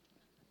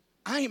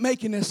 I ain't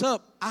making this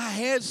up. I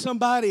had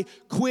somebody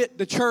quit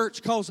the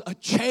church because a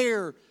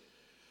chair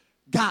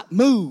got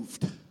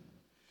moved.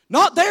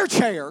 Not their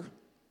chair.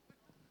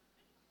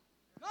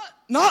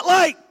 Not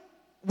like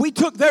we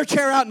took their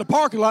chair out in the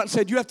parking lot and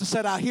said, "You have to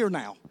sit out here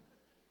now."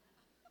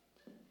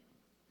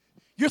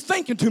 You're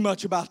thinking too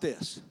much about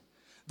this.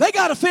 They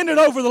got offended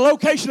over the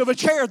location of a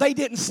chair they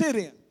didn't sit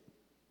in.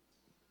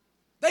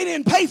 They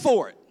didn't pay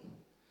for it.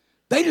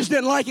 They just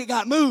didn't like it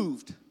got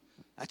moved.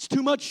 That's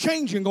too much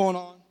changing going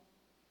on.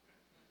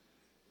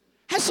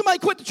 Had somebody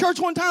quit the church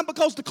one time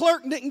because the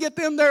clerk didn't get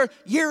them their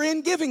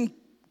year-end giving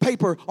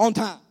paper on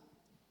time.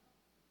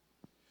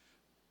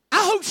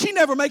 I hope she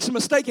never makes a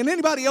mistake in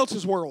anybody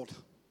else's world.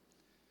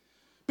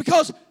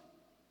 Because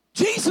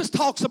Jesus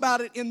talks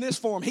about it in this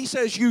form. He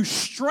says, "You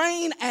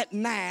strain at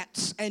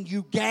gnats and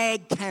you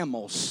gag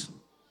camels."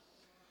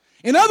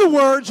 In other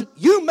words,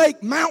 you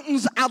make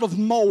mountains out of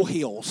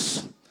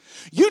molehills.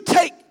 You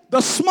take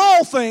the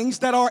small things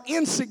that are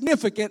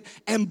insignificant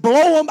and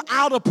blow them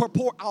out of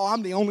proportion. Oh,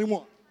 I'm the only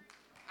one.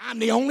 I'm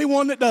the only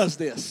one that does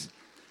this.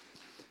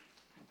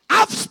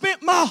 I've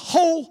spent my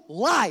whole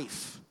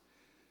life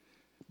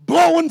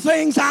blowing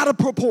things out of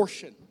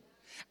proportion.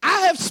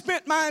 I have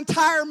spent my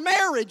entire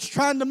marriage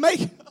trying to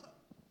make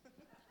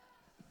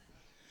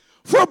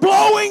for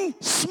blowing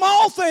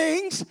small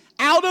things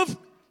out of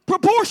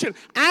proportion.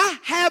 I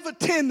have a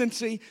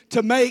tendency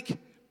to make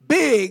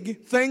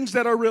big things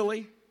that are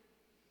really,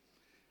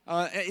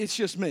 it's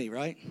just me,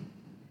 right?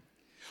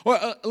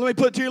 Well, let me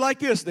put it to you like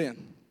this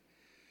then.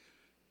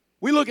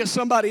 We look at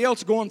somebody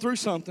else going through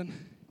something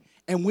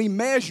and we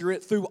measure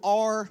it through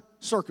our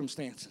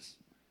circumstances.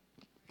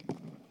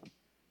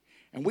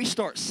 And we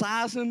start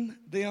sizing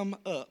them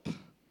up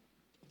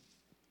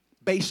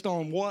based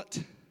on what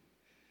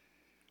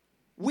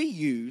we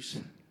use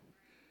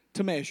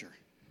to measure.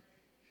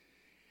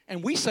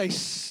 And we say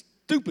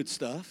stupid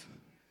stuff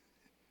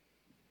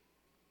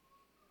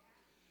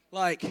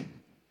like,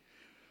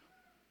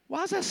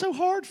 "Why is that so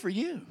hard for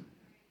you?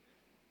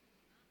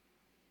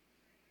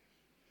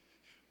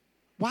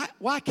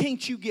 Why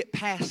can't you get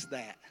past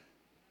that?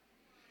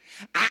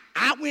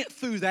 I went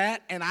through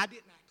that and I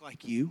didn't act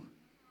like you."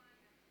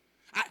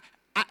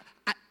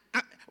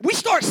 We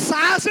start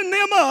sizing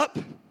them up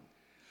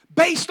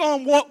based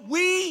on what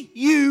we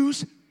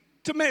use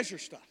to measure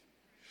stuff.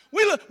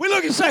 We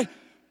look and say,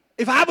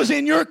 "If I was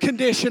in your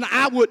condition,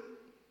 I would."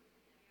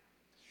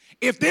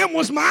 If them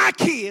was my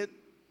kid,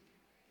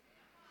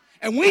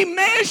 and we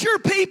measure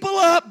people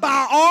up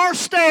by our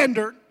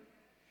standard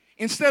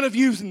instead of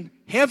using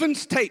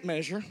heaven's tape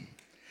measure,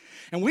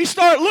 and we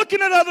start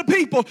looking at other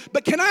people.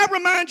 But can I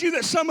remind you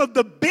that some of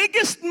the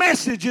biggest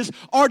messages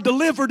are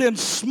delivered in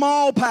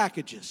small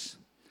packages?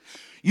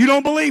 You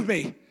don't believe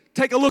me?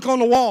 Take a look on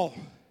the wall.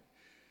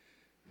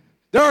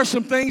 There are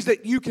some things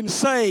that you can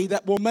say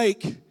that will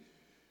make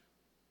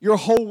your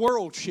whole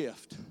world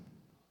shift.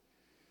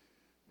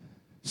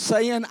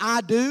 Saying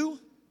 "I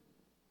do"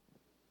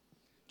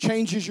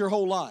 changes your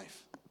whole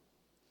life.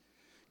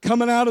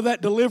 Coming out of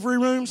that delivery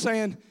room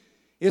saying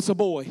 "It's a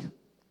boy"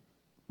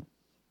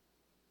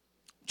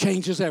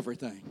 changes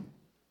everything.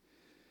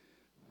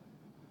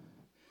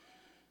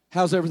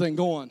 How's everything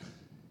going?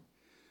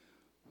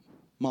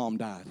 Mom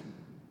died.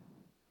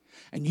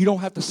 And you don't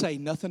have to say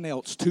nothing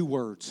else. 2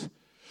 words.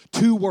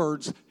 2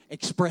 words,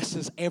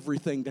 expresses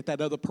everything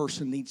that other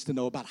person needs to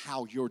know about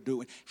how you're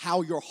doing.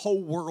 How your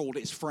whole world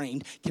is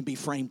framed can be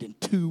framed in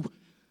two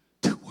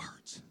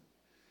words.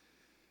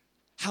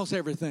 How's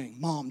everything?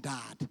 Mom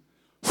died.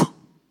 Whew.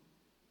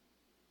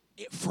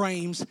 It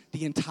frames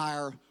the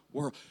entire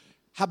world.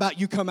 How about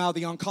you come out of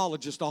the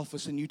oncologist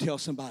office and you tell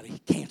somebody,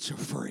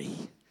 cancer-free?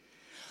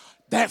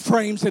 That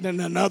frames it in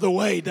another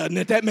way, doesn't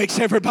it? That makes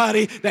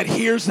everybody that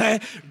hears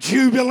that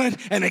jubilant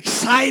and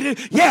excited.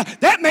 Yeah,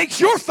 that makes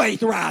your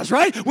faith rise,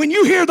 right? When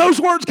you hear those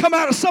words come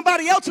out of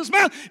somebody else's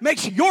mouth, it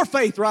makes your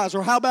faith rise.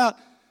 Or how about,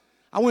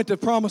 I went to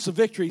Promise of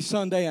Victory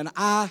Sunday and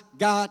I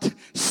got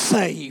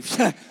saved.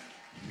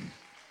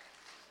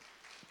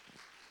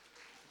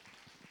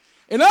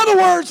 In other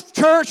words,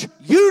 church,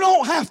 you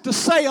don't have to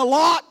say a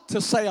lot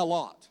to say a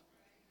lot.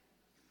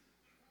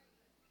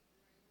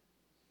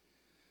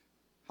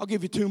 I'll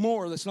give you two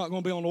more that's not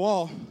going to be on the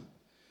wall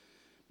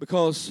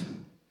because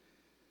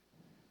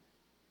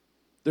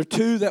they're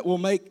two that will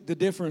make the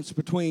difference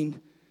between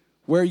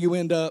where you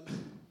end up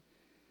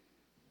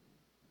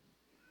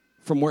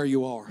from where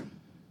you are.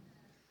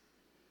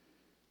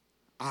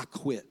 I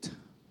quit.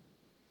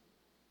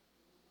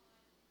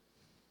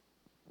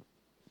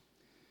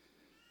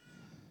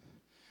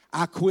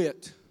 I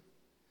quit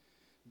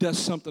does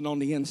something on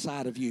the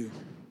inside of you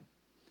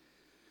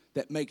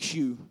that makes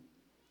you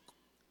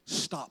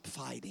stop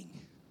fighting.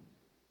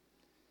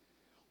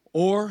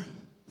 Or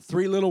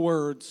three little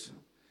words,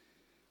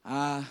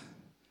 I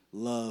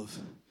love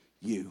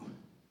you.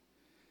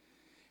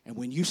 And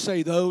when you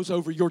say those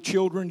over your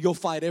children, you'll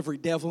fight every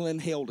devil in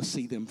hell to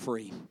see them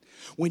free.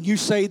 When you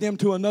say them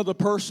to another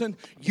person,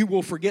 you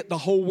will forget the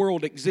whole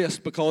world exists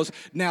because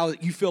now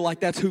you feel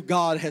like that's who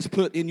God has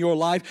put in your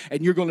life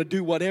and you're going to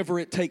do whatever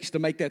it takes to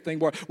make that thing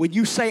work. When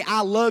you say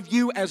I love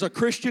you as a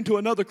Christian to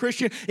another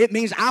Christian, it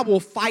means I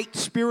will fight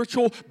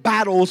spiritual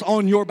battles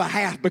on your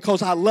behalf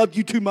because I love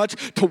you too much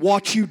to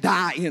watch you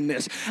die in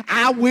this.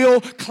 I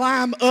will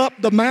climb up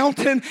the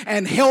mountain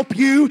and help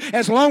you.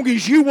 As long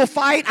as you will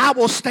fight, I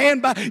will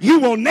stand by.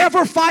 You will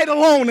never fight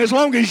alone. As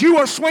long as you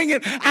are swinging,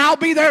 I'll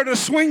be there to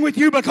swing with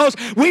you because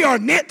we are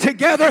knit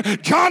together.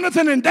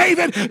 Jonathan and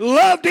David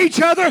loved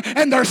each other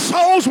and their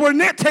souls were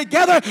knit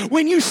together.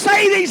 When you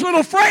say these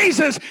little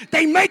phrases,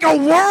 they make a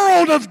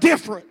world of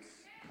difference.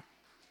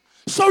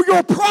 So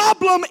your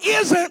problem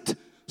isn't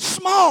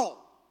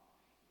small.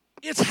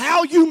 It's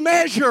how you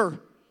measure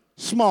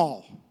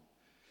small.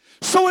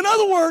 So in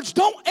other words,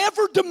 don't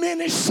ever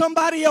diminish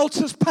somebody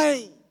else's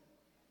pain.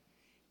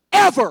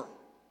 Ever.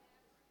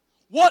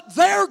 What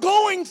they're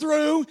going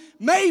through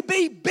may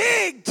be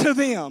big to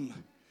them.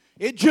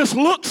 It just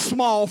looks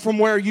small from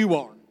where you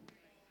are.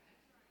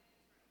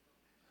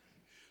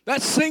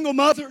 That single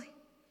mother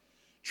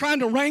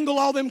trying to wrangle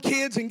all them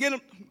kids and get them.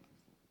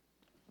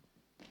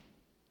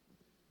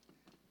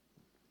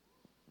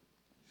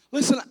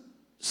 Listen,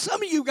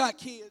 some of you got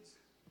kids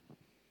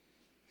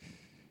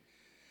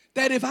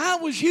that if I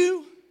was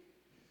you,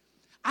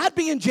 I'd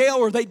be in jail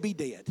or they'd be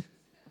dead.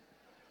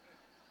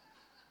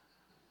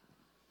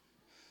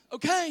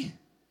 Okay?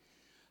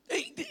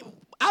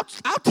 I'll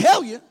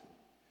tell you.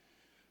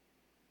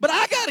 But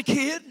I got a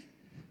kid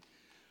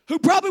who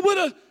probably would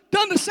have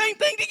done the same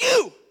thing to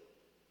you.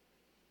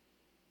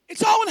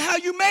 It's all in how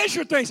you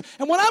measure things.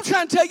 And what I'm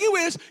trying to tell you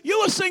is,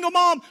 you a single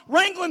mom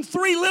wrangling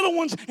three little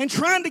ones and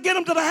trying to get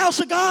them to the house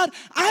of God,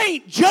 I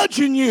ain't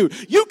judging you.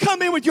 You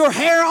come in with your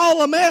hair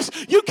all a mess.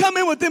 You come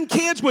in with them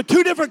kids with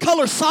two different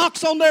color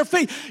socks on their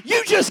feet.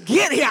 You just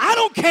get here. I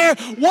don't care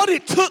what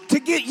it took to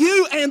get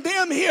you and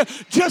them here.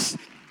 Just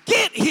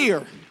get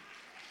here.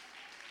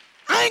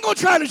 I ain't going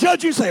to try to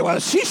judge you and say, well,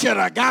 she should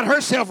have got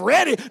herself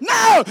ready.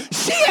 No,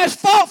 she has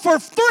fought for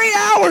 3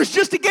 hours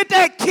just to get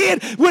that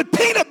kid with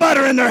peanut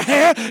butter in their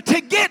hair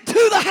to get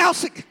to the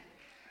house.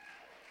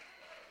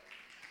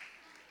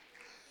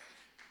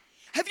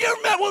 Have you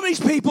ever met one of these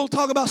people,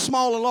 talk about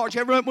small and large,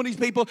 ever met one of these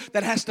people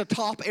that has to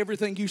top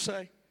everything you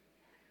say?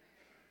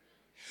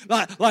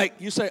 Like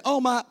you say,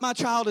 oh, my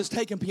child is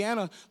taking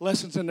piano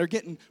lessons and they're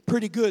getting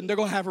pretty good and they're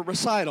going to have a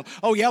recital.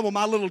 Oh, yeah, well,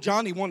 my little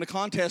Johnny won the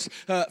contest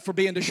for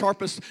being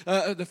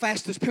the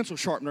fastest pencil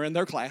sharpener in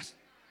their class.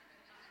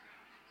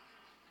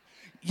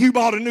 You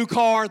bought a new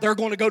car, they're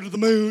going to go to the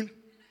moon.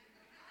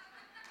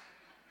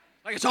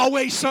 Like it's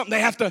always something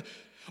they have to,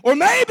 or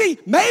maybe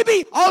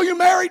all you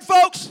married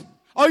folks,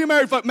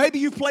 maybe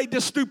you've played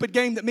this stupid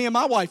game that me and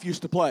my wife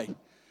used to play.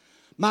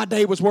 My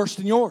day was worse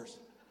than yours.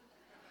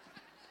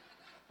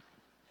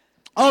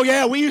 Oh,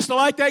 yeah, we used to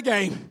like that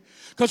game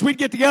because we'd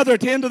get together at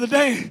the end of the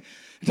day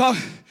and talk,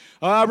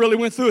 oh, I really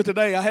went through it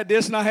today. I had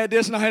this and I had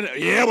this and I had it.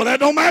 Yeah, well,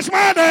 that don't match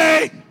my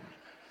day.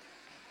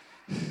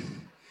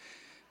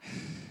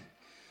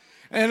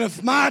 And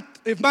if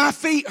my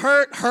feet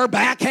hurt, her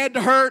back had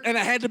to hurt and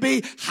it had to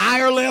be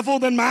higher level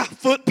than my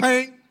foot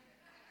pain.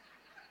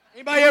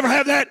 Anybody ever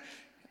have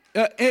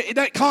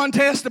that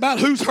contest about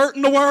who's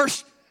hurting the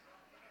worst?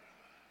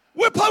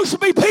 We're supposed to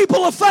be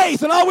people of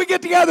faith, and all we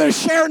get together is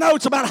share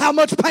notes about how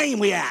much pain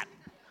we at.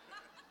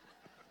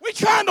 We're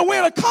trying to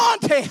win a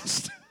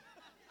contest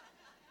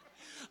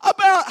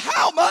about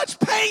how much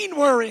pain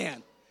we're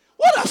in.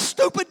 What a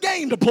stupid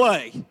game to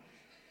play.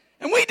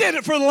 And we did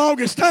it for the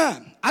longest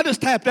time. I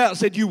just tapped out and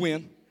said, you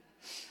win.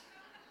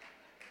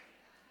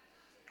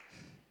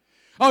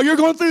 Oh, you're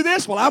going through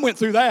this? Well, I went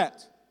through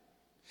that.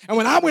 And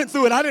when I went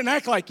through it, I didn't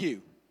act like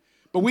you.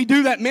 But we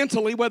do that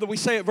mentally, whether we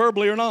say it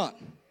verbally or not.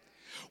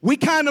 We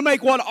kind of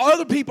make what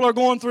other people are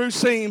going through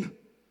seem,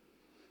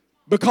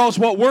 because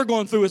what we're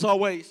going through is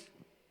always.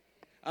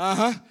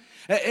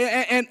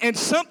 And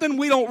something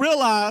we don't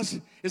realize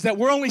is that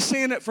we're only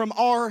seeing it from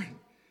our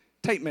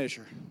tape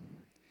measure.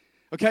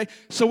 Okay?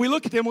 So we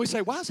look at them and we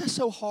say, why is that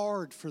so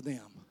hard for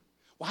them?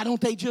 Why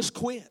don't they just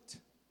quit?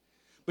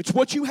 But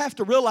what you have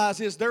to realize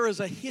is there is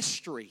a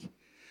history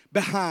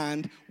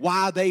behind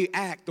why they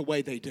act the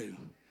way they do.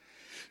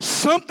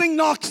 Something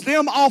knocks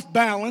them off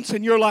balance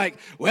and you're like,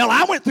 well,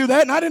 I went through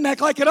that and I didn't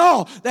act like it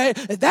all.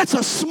 That's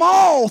a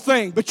small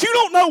thing, but you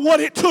don't know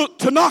what it took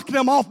to knock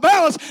them off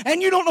balance,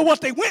 and you don't know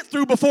what they went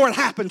through before it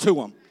happened to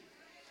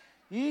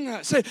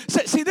them.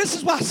 See, this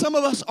is why some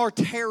of us are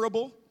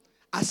terrible.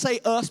 I say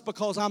us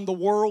because I'm the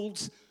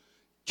world's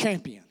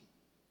champion.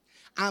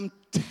 I'm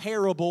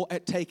terrible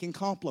at taking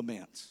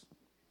compliments.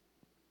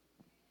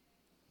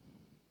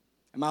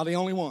 Am I the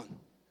only one?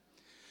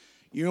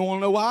 You don't want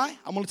to know why?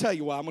 I'm going to tell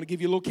you why. I'm going to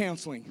give you a little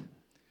counseling.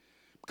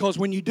 Because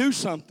when you do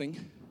something,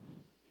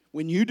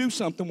 when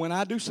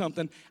I do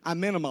something, I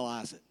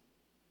minimalize it.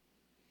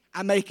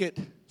 I make it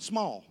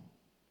small.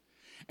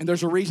 And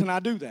there's a reason I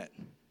do that.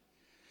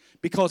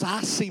 Because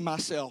I see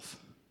myself.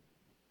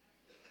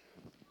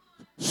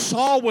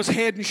 Saul was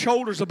head and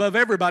shoulders above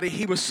everybody.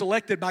 He was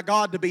selected by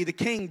God to be the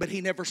king, but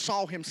he never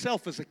saw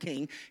himself as a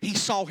king. He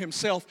saw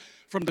himself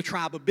from the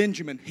tribe of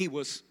Benjamin.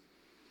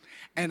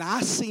 And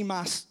I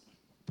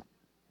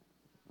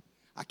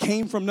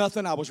came from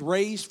nothing. I was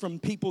raised from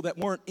people that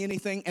weren't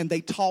anything, and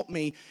they taught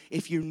me,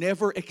 if you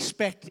never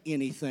expect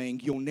anything,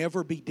 you'll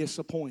never be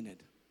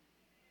disappointed.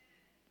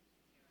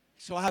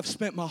 So I've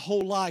spent my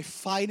whole life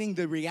fighting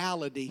the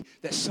reality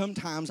that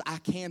sometimes I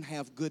can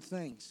have good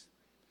things.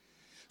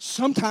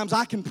 Sometimes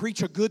I can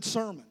preach a good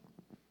sermon.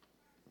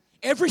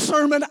 Every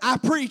sermon I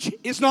preach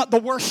is not the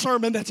worst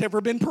sermon that's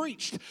ever been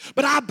preached.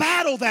 But I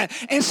battle that.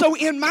 And so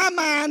in my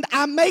mind,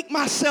 I make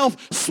myself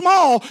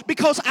small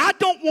because I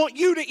don't want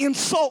you to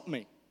insult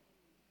me.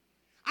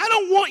 I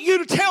don't want you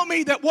to tell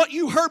me that what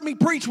you heard me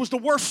preach was the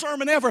worst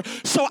sermon ever.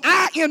 So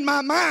I, in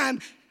my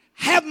mind,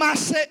 have my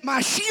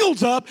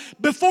shields up.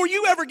 Before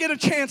you ever get a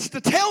chance to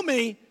tell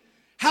me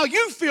how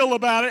you feel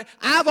about it,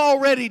 I've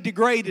already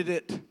degraded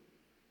it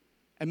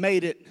and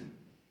made it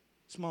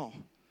small.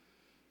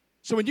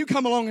 So when you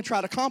come along and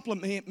try to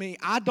compliment me,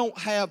 I don't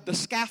have the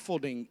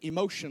scaffolding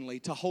emotionally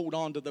to hold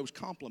on to those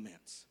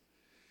compliments.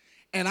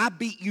 And I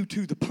beat you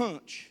to the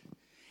punch.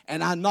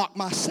 And I knock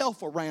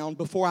myself around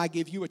before I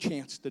give you a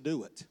chance to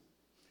do it.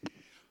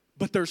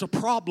 But there's a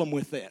problem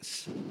with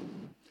this.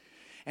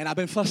 And I've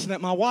been fussing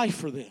at my wife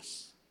for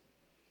this.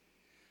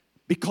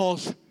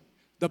 Because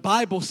the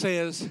Bible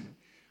says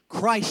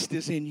Christ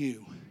is in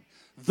you,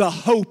 the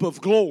hope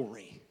of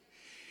glory.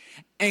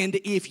 And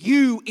if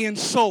you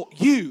insult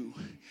you,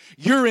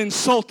 you're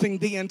insulting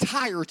the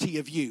entirety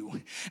of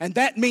you. And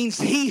that means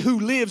he who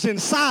lives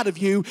inside of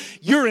you,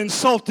 you're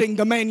insulting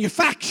the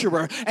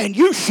manufacturer. And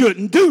you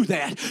shouldn't do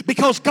that,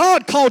 because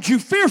God called you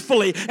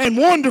fearfully and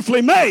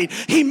wonderfully made.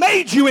 He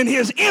made you in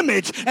his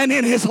image and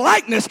in his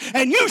likeness.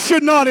 And you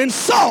should not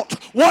insult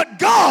what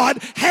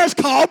God has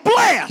called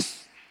blessed.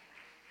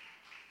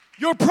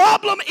 Your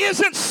problem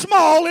isn't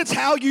small, it's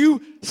how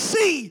you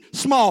see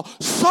small.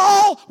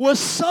 Saul was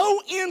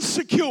so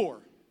insecure.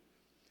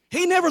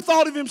 He never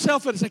thought of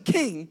himself as a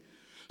king.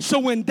 So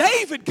when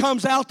David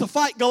comes out to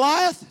fight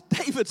Goliath,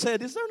 David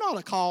said, is there not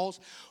a cause?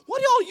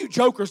 What are all you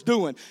jokers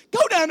doing?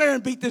 Go down there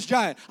and beat this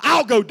giant.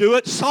 I'll go do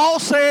it. Saul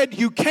said,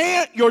 you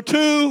can't, you're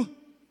too.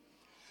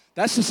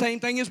 That's the same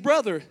thing his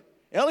brother,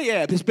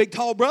 Eliab, his big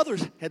tall brother,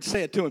 had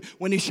said to him.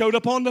 When he showed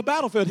up on the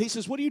battlefield, he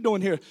says, what are you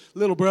doing here,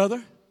 little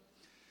brother?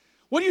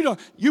 What are you doing?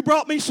 You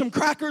brought me some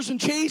crackers and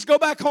cheese? Go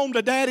back home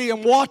to daddy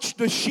and watch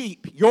the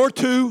sheep. You're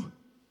too.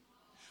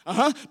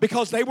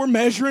 Because they were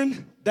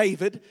measuring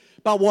David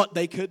by what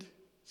they could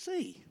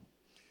see.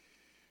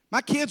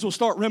 My kids will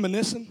start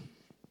reminiscing,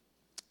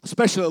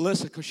 especially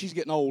Alyssa, because she's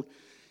getting old.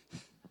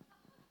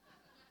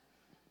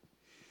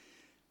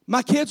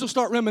 My kids will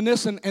start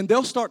reminiscing, and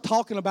they'll start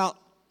talking about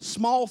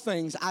small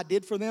things I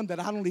did for them that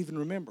I don't even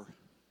remember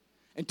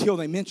until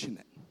they mention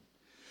it.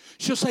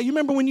 She'll say, you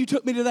remember when you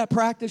took me to that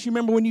practice? You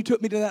remember when you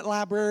took me to that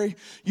library?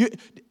 Do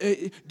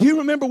you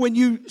remember when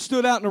you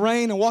stood out in the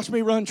rain and watched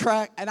me run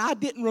track? And I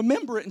didn't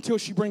remember it until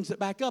she brings it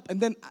back up.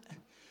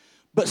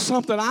 But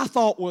something I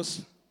thought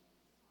was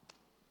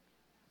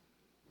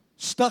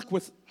stuck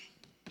with.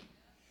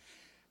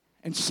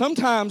 And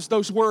sometimes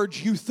those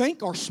words you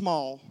think are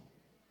small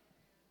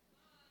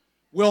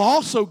will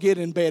also get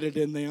embedded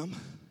in them.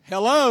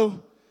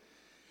 Hello?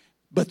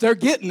 But they're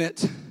getting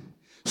it.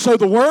 So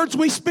the words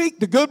we speak,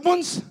 the good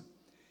ones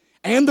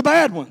and the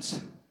bad ones.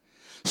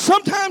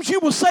 Sometimes you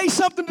will say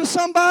something to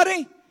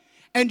somebody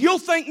and you'll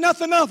think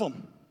nothing of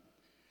them.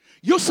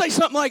 You'll say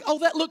something like, oh,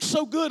 that looks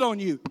so good on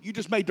you. You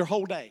just made their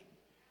whole day.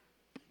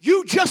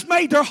 You just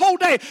made their whole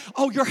day.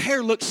 Oh, your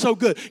hair looks so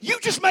good. You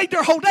just made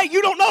their whole day.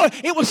 You don't know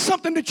it. It was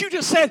something that you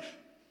just said.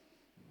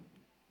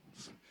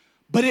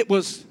 But it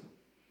was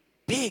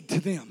big to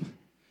them.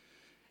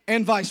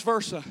 And vice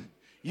versa.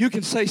 You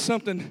can say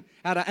something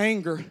out of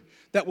anger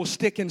that will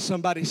stick in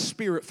somebody's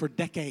spirit for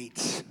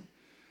decades.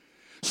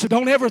 So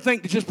don't ever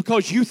think that just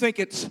because you think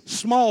it's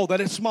small,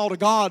 that it's small to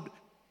God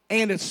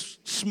and it's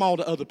small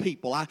to other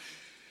people. I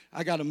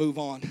got to move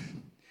on.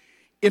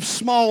 If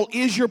small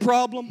is your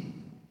problem,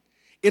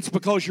 it's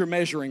because you're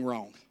measuring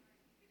wrong.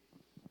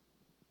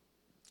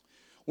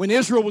 When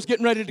Israel was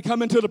getting ready to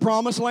come into the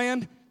promised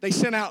land, they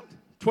sent out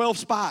 12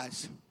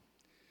 spies.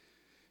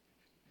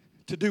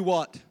 To do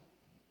what?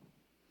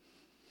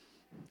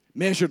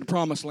 Measure the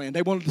promised land.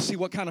 They wanted to see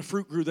what kind of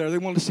fruit grew there. They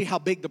wanted to see how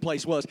big the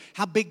place was,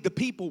 how big the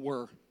people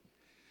were.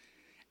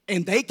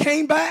 And they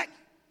came back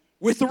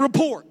with the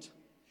report.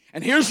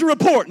 And here's the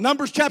report.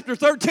 Numbers chapter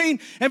 13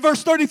 and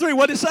verse 33.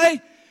 What did it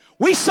say?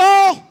 We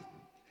saw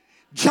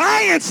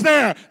giants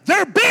there.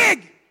 They're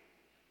big.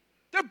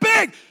 They're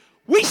big.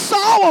 We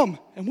saw them.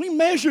 And we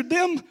measured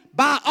them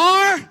by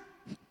our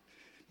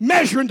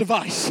measuring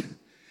device.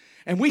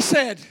 And we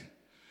said,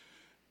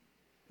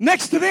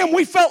 next to them,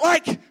 we felt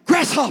like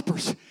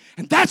grasshoppers.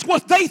 And that's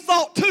what they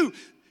thought too.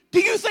 Do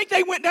you think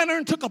they went down there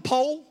and took a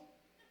poll?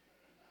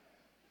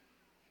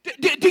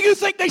 Do you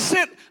think they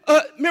sent,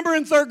 remember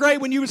in third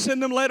grade when you would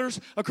send them letters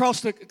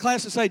across the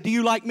class that say, do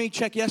you like me?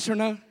 Check yes or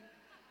no.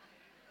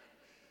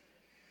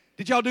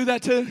 Did y'all do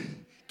that too?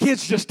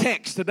 Kids just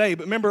text today,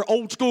 but remember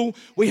old school,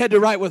 we had to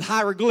write with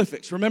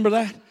hieroglyphics. Remember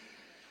that?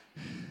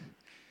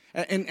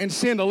 And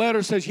send a letter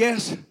that says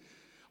yes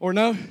or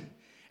no.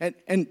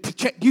 And to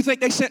check, do you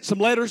think they sent some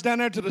letters down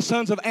there to the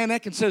sons of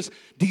Anak and says,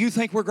 do you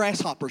think we're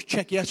grasshoppers?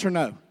 Check yes or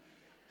no.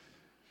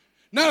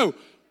 No.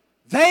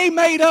 They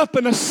made up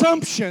an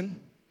assumption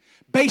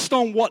based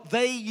on what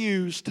they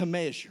used to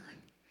measure.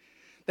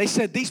 They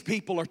said these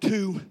people are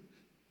too.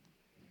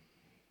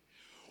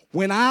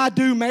 When I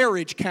do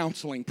marriage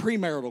counseling,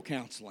 premarital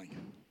counseling,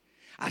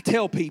 I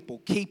tell people,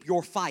 keep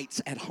your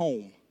fights at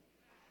home.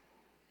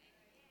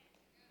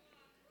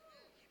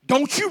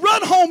 Don't you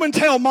run home and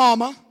tell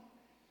mama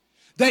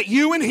that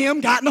you and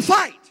him got in a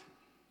fight.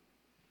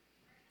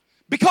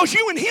 Because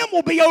you and him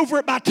will be over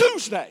it by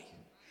Tuesday.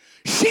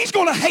 She's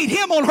going to hate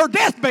him on her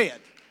deathbed.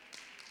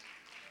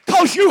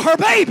 Because you her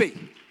baby.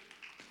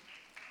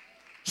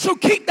 So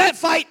keep that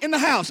fight in the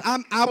house.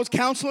 I was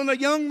counseling a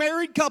young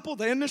married couple.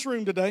 They're in this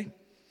room today.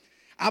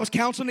 I was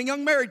counseling a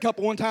young married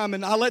couple one time,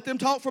 and I let them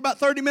talk for about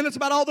 30 minutes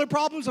about all their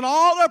problems, and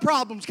all their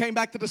problems came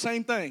back to the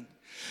same thing.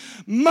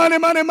 Money,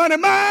 money, money,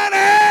 money.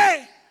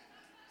 Money.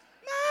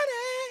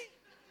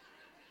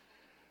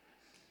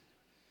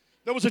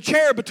 There was a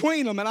chair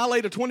between them, and I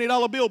laid a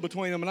 $20 bill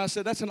between them, and I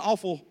said, that's an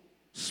awful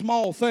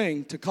small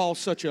thing to cause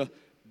such a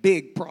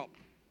big problem.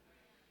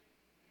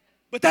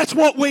 But that's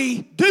what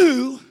we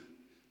do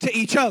to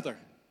each other.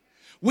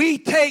 We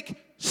take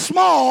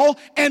small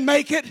and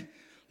make it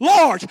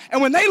large.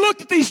 And when they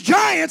looked at these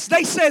giants,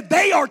 they said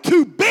they are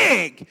too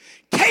big.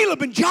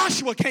 Caleb and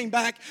Joshua came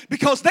back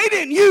because they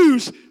didn't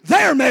use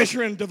their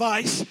measuring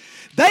device.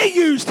 They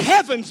used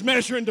heaven's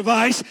measuring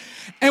device.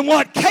 And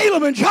what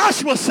Caleb and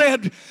Joshua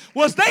said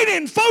was they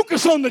didn't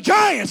focus on the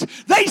giants.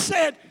 They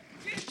said,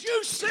 did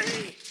you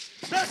see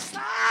the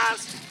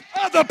size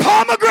of the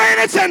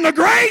pomegranates and the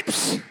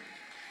grapes?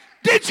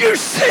 Did you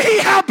see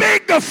how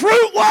big the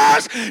fruit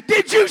was?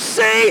 Did you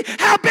see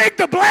how big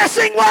the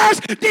blessing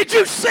was? Did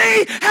you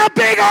see how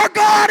big our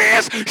God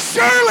is?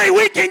 Surely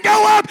we can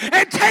go up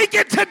and take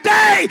it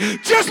today.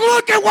 Just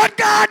look at what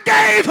God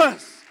gave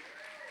us.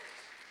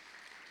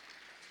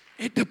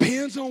 It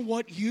depends on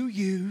what you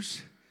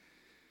use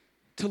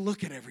to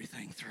look at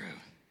everything through.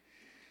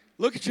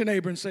 Look at your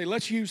neighbor and say,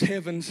 let's use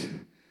heaven's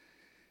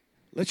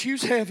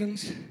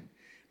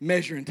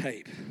measuring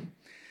tape.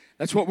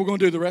 That's what we're going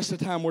to do the rest of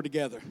the time we're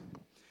together.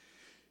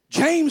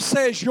 James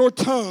says your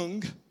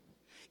tongue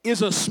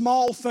is a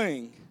small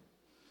thing,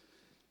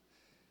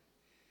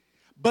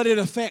 but it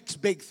affects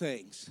big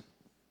things.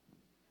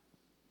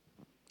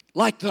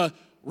 Like the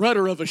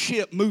rudder of a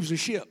ship moves a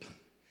ship.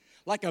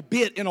 Like a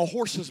bit in a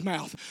horse's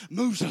mouth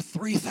moves a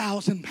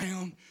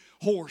 3,000-pound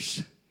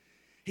horse.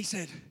 He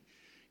said,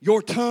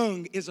 your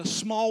tongue is a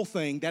small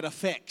thing that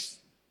affects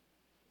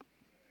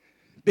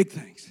big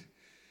things.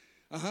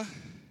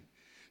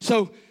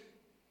 So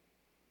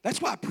that's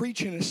why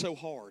preaching is so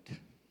hard.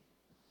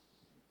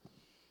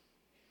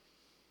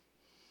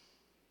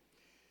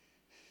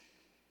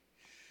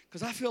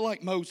 Because I feel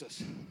like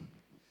Moses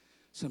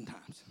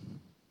sometimes.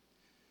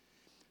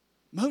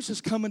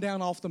 Moses coming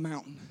down off the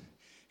mountain.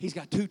 He's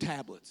got 2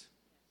 tablets.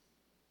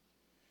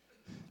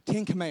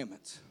 10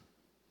 commandments.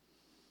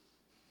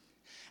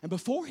 And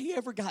before he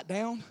ever got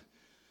down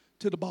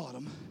to the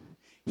bottom,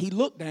 he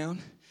looked down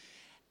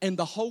and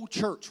the whole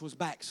church was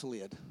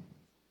backslid.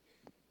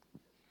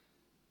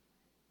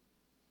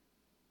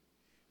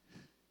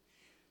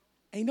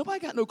 Ain't nobody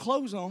got no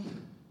clothes on.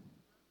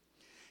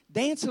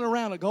 Dancing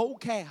around a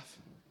gold calf.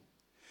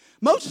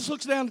 Moses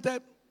looks down at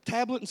that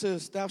tablet and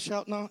says, thou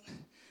shalt not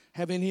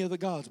have any other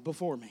gods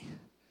before me.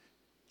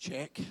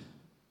 Check.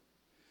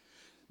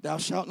 Thou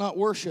shalt not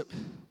worship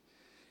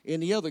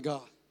any other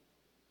god.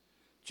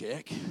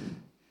 Check.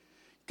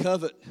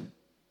 Covet.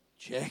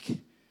 Check.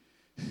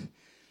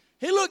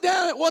 He looked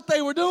down at what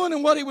they were doing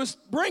and what he was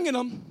bringing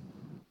them.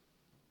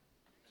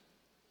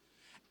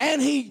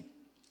 And he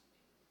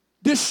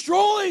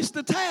destroys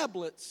the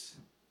tablets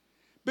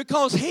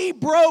because he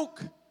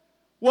broke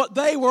what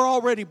they were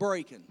already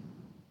breaking.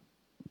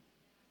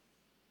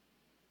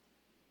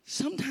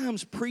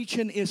 Sometimes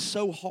preaching is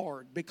so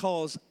hard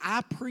because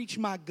I preach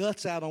my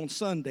guts out on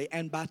Sunday,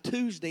 and by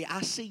Tuesday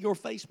I see your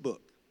Facebook.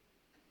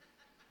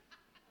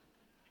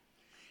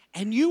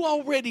 And you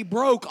already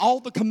broke all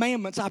the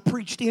commandments I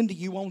preached into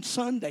you on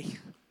Sunday.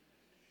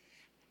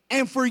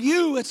 And for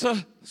you, it's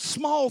a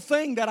small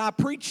thing that I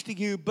preached to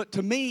you, but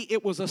to me,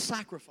 it was a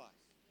sacrifice.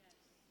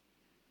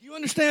 You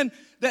understand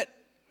that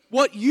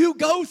what you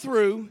go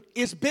through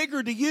is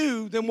bigger to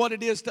you than what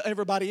it is to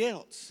everybody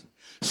else.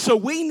 So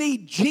we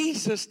need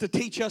Jesus to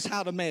teach us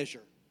how to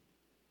measure.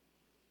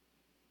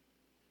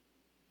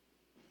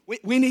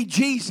 We need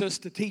Jesus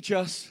to teach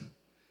us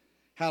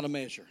how to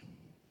measure.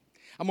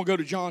 I'm going to go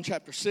to John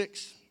chapter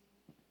 6.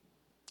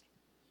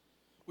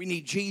 We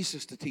need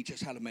Jesus to teach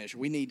us how to measure.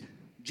 We need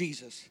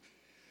Jesus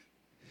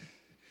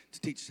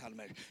to teach us how to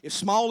measure. If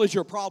small is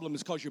your problem,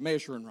 it's because you're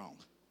measuring wrong.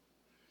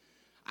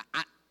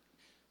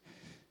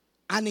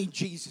 I need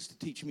Jesus to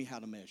teach me how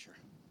to measure.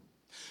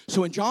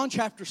 So in John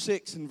chapter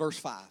 6 and verse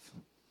 5,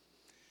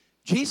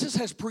 Jesus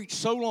has preached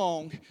so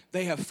long,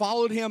 they have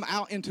followed him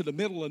out into the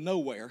middle of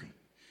nowhere.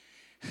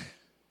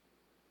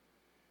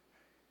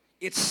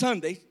 It's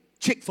Sunday.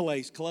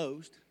 Chick-fil-A's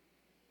closed.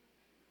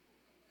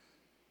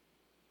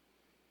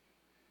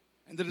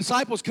 And the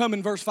disciples come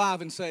in verse 5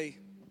 and say,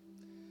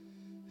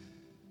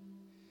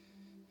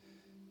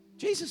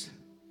 Jesus,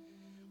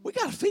 we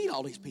got to feed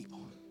all these people.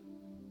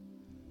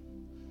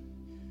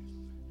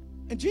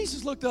 And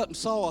Jesus looked up and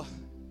saw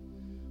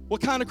what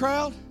kind of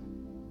crowd?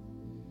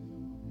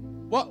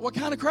 What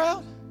kind of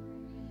crowd?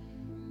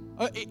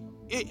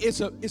 It's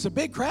a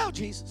big crowd,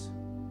 Jesus.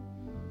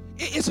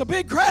 It's a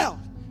big crowd.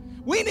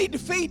 We need to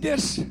feed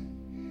this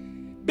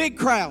big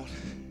crowd.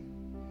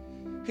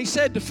 He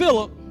said to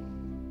Philip,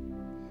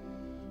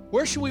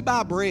 where should we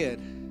buy bread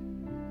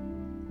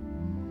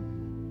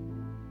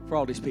for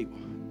all these people?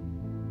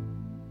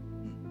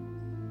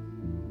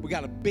 We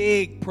got a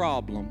big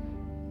problem.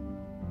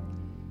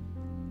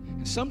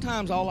 And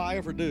sometimes all I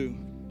ever do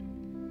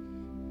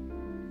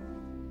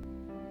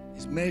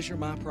is measure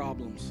my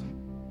problems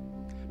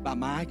by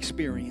my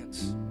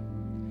experience.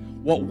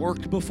 What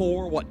worked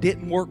before, what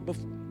didn't work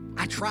before.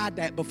 I tried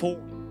that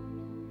before.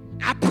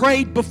 I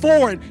prayed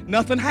before and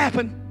nothing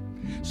happened.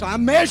 So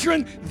I'm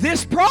measuring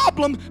this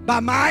problem by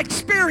my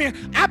experience.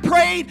 I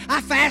prayed,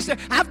 I fasted,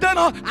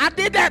 I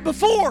did that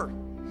before.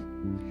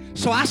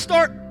 So I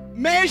start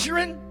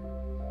measuring,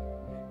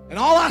 and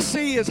all I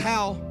see is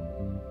how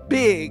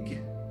big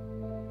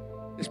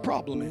this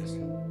problem is.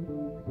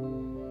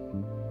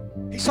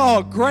 He saw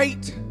a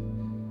great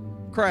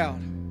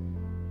crowd.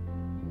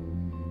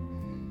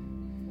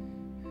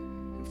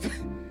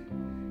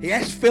 He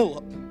asked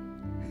Philip.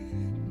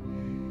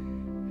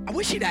 I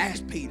wish he'd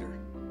asked Peter.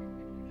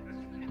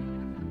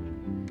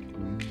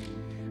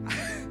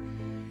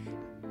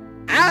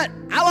 I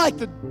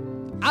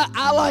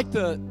like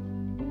to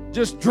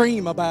just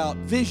dream about,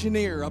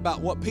 visioneer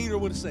about what Peter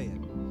would have said.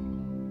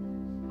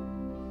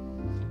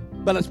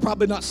 But it's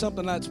probably not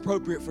something that's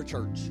appropriate for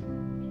church.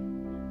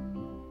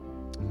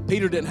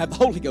 Peter didn't have the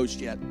Holy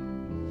Ghost yet.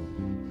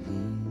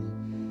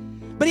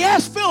 But he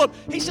asked Philip,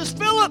 he says,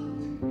 Philip,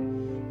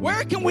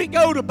 where can we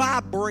go to buy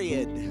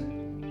bread?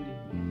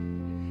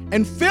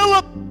 And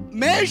Philip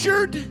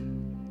measured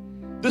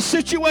the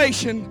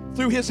situation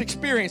through his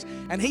experience.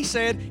 And he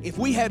said, if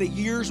we had a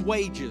year's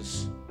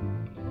wages,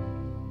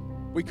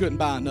 we couldn't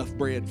buy enough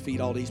bread to feed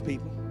all these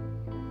people.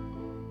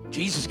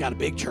 Jesus got a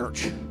big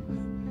church.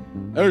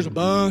 There's a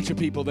bunch of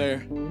people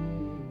there.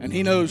 And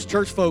he knows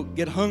church folk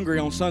get hungry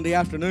on Sunday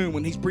afternoon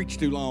when he's preached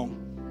too long.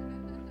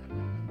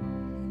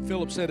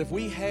 Philip said, if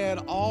we had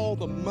all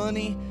the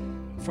money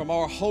from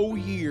our whole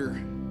year,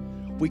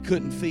 we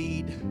couldn't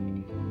feed.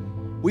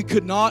 We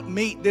could not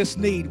meet this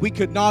need. We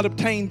could not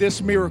obtain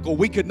this miracle.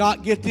 We could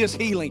not get this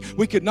healing.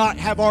 We could not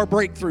have our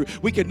breakthrough.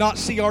 We could not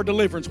see our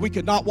deliverance. We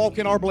could not walk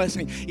in our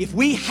blessing. If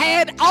we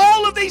had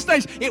all of these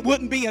things, it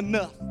wouldn't be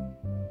enough.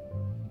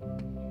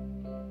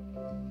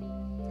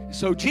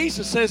 So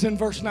Jesus says in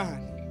verse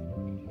 9,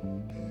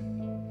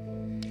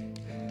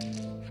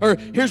 or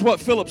here's what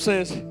Philip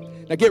says.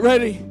 Now get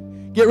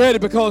ready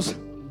because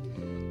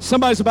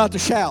somebody's about to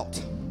shout.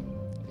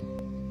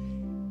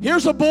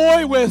 Here's a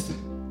boy with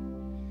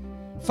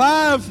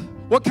 5,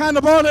 what kind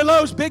of barley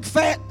loaves? Big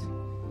fat,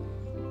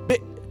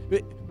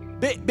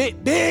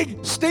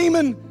 big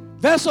steaming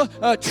vessel,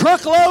 a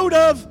truckload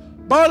of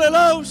barley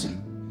loaves.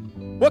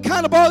 What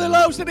kind of barley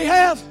loaves did he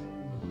have?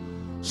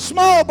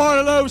 Small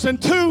barley loaves.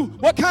 And 2,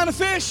 what kind of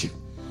fish?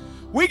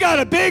 We got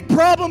a big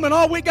problem and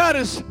all we got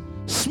is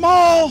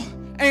small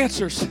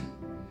answers.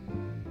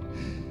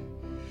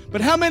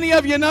 But how many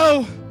of you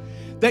know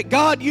that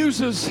God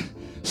uses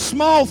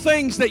small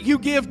things that you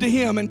give to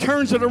Him and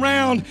turns it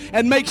around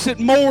and makes it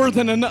more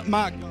than enough?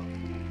 My God.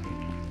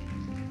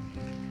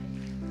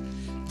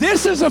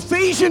 This is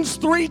Ephesians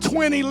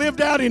 3:20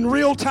 lived out in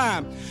real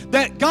time.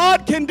 That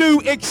God can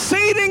do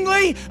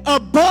exceedingly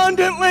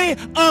abundantly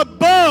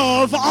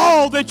above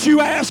all that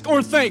you ask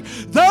or think.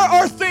 There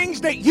are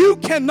things that you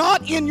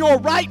cannot in your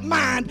right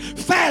mind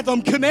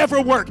fathom can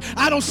ever work.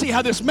 I don't see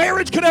how this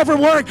marriage could ever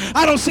work.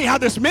 I don't see how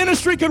this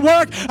ministry could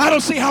work. I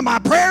don't see how my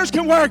prayers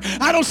can work.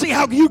 I don't see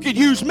how you could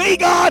use me,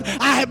 God.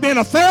 I have been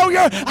a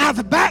failure.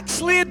 I've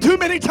backslid too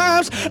many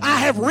times. I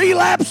have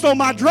relapsed on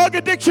my drug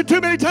addiction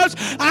too many times.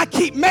 I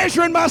keep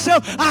measuring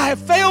myself. I have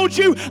failed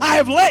you. I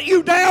have let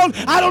you down.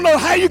 I don't know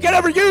how you can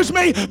ever use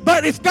me,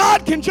 but if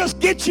God can just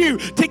get you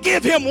to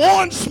give Him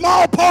one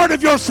small part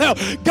of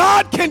yourself,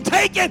 God can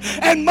take it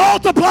and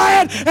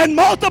multiply it,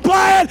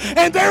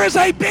 and there is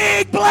a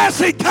big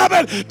blessing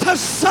coming to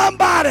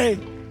somebody.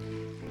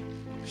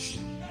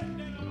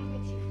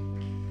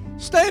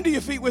 Stand to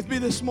your feet with me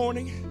this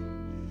morning,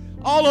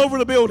 all over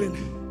the building,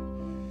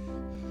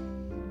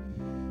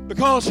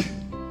 because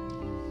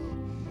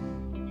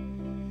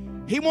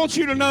He wants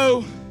you to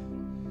know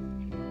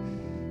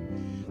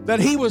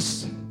that He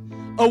was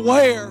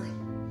aware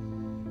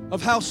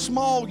of how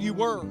small you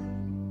were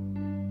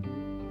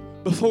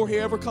before He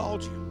ever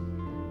called you.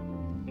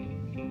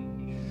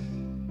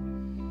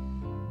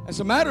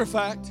 As a matter of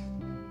fact,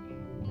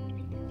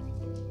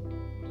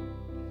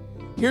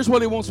 here's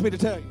what He wants me to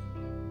tell you.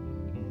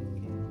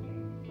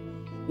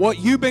 What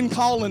you've been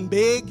calling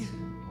big,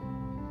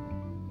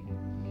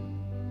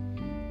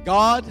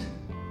 God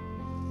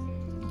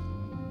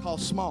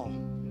calls small.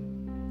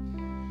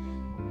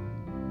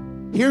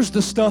 Here's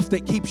the stuff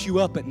that keeps you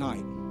up at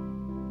night.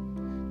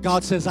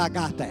 God says, I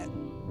got that.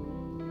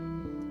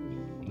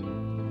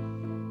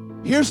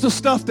 Here's the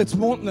stuff that's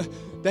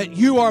that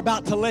you are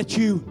about to let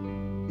you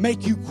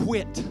make you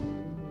quit.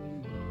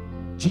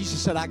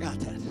 Jesus said, I got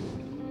that.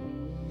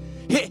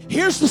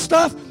 Here's the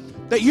stuff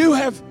that you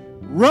have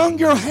wrung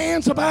your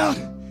hands about,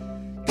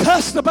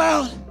 cussed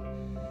about,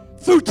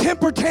 threw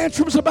temper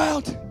tantrums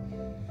about,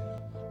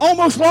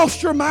 almost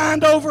lost your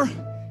mind over.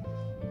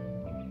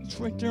 It's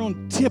right there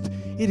on the tip.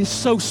 It is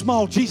so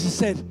small. Jesus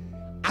said,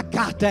 I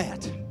got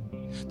that.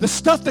 The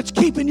stuff that's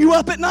keeping you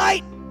up at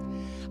night,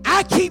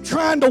 I keep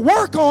trying to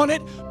work on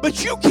it,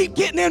 but you keep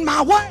getting in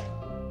my way.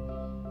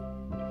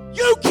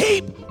 You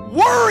keep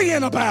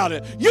worrying about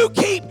it. You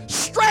keep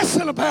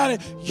stressing about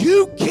it.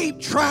 You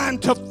keep trying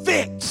to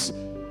fix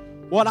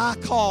what I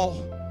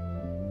call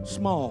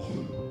small.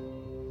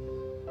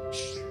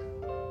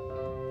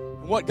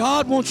 What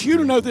God wants you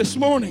to know this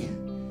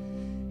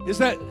morning is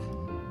that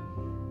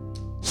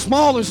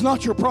small is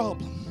not your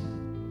problem.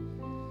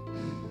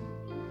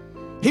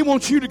 He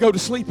wants you to go to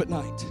sleep at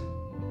night.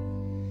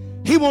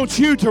 He wants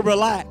you to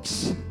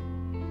relax.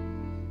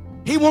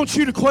 He wants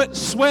you to quit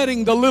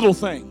sweating the little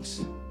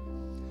things,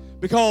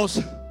 because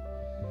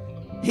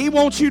He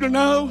wants you to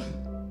know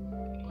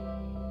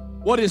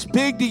what is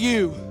big to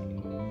you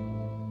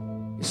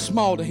is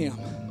small to Him.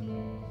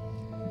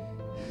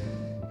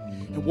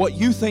 And what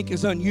you think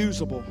is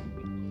unusable,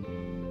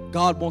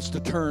 God wants to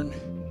turn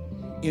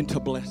into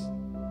blessing.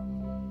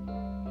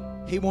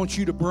 He wants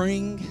you to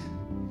bring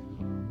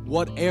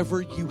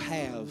whatever you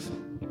have.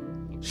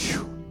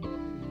 Whew.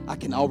 I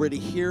can already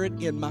hear it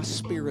in my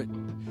spirit.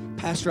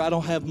 Pastor, I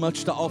don't have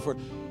much to offer.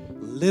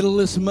 Little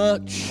is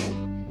much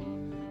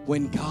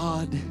when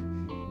God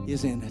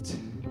is in it.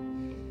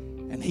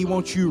 And He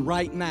wants you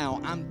right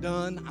now. I'm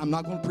done. I'm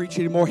not going to preach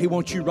anymore. He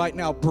wants you right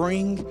now.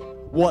 Bring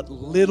what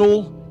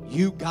little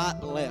you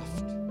got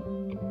left.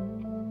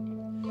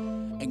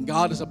 And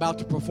God is about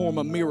to perform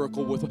a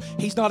miracle with it.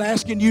 He's not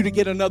asking you to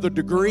get another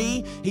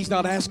degree. He's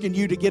not asking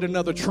you to get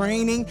another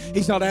training.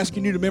 He's not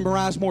asking you to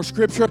memorize more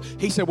scripture.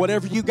 He said,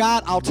 whatever you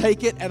got, I'll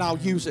take it and I'll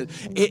use it.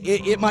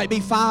 It might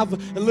be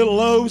 5 little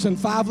loaves and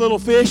 5 little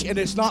fish, and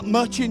it's not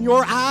much in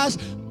your eyes,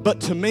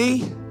 but to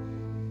me,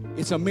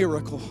 it's a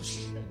miracle.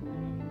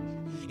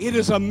 It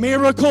is a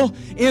miracle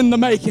in the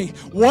making.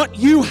 What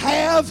you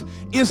have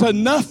is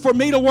enough for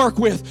me to work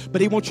with, but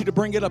He wants you to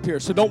bring it up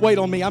here. So don't wait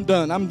on me. I'm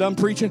done. I'm done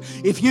preaching.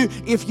 If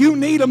you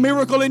need a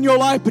miracle in your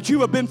life, but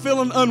you have been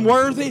feeling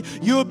unworthy,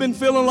 you have been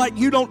feeling like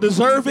you don't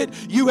deserve it,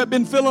 you have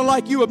been feeling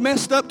like you have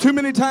messed up too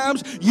many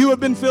times, you have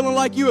been feeling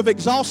like you have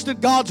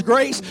exhausted God's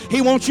grace,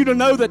 He wants you to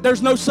know that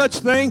there's no such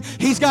thing.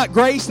 He's got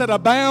grace that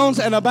abounds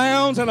and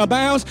abounds and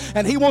abounds,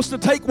 and He wants to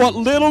take what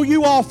little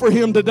you offer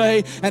Him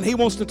today, and He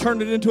wants to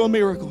turn it into a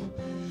miracle.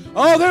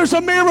 Oh, there's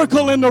a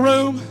miracle in the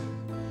room.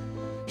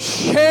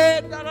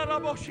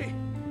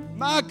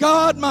 My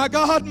God, my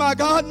God, my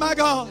God, my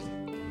God.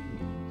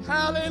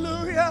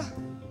 Hallelujah.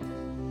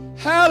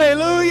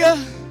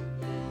 Hallelujah.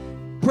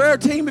 Prayer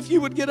team, if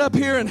you would get up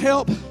here and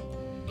help.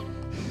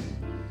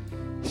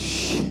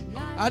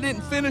 I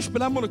didn't finish,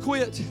 but I'm going to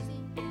quit.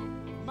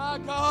 My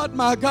God,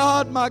 my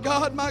God, my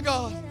God, my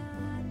God.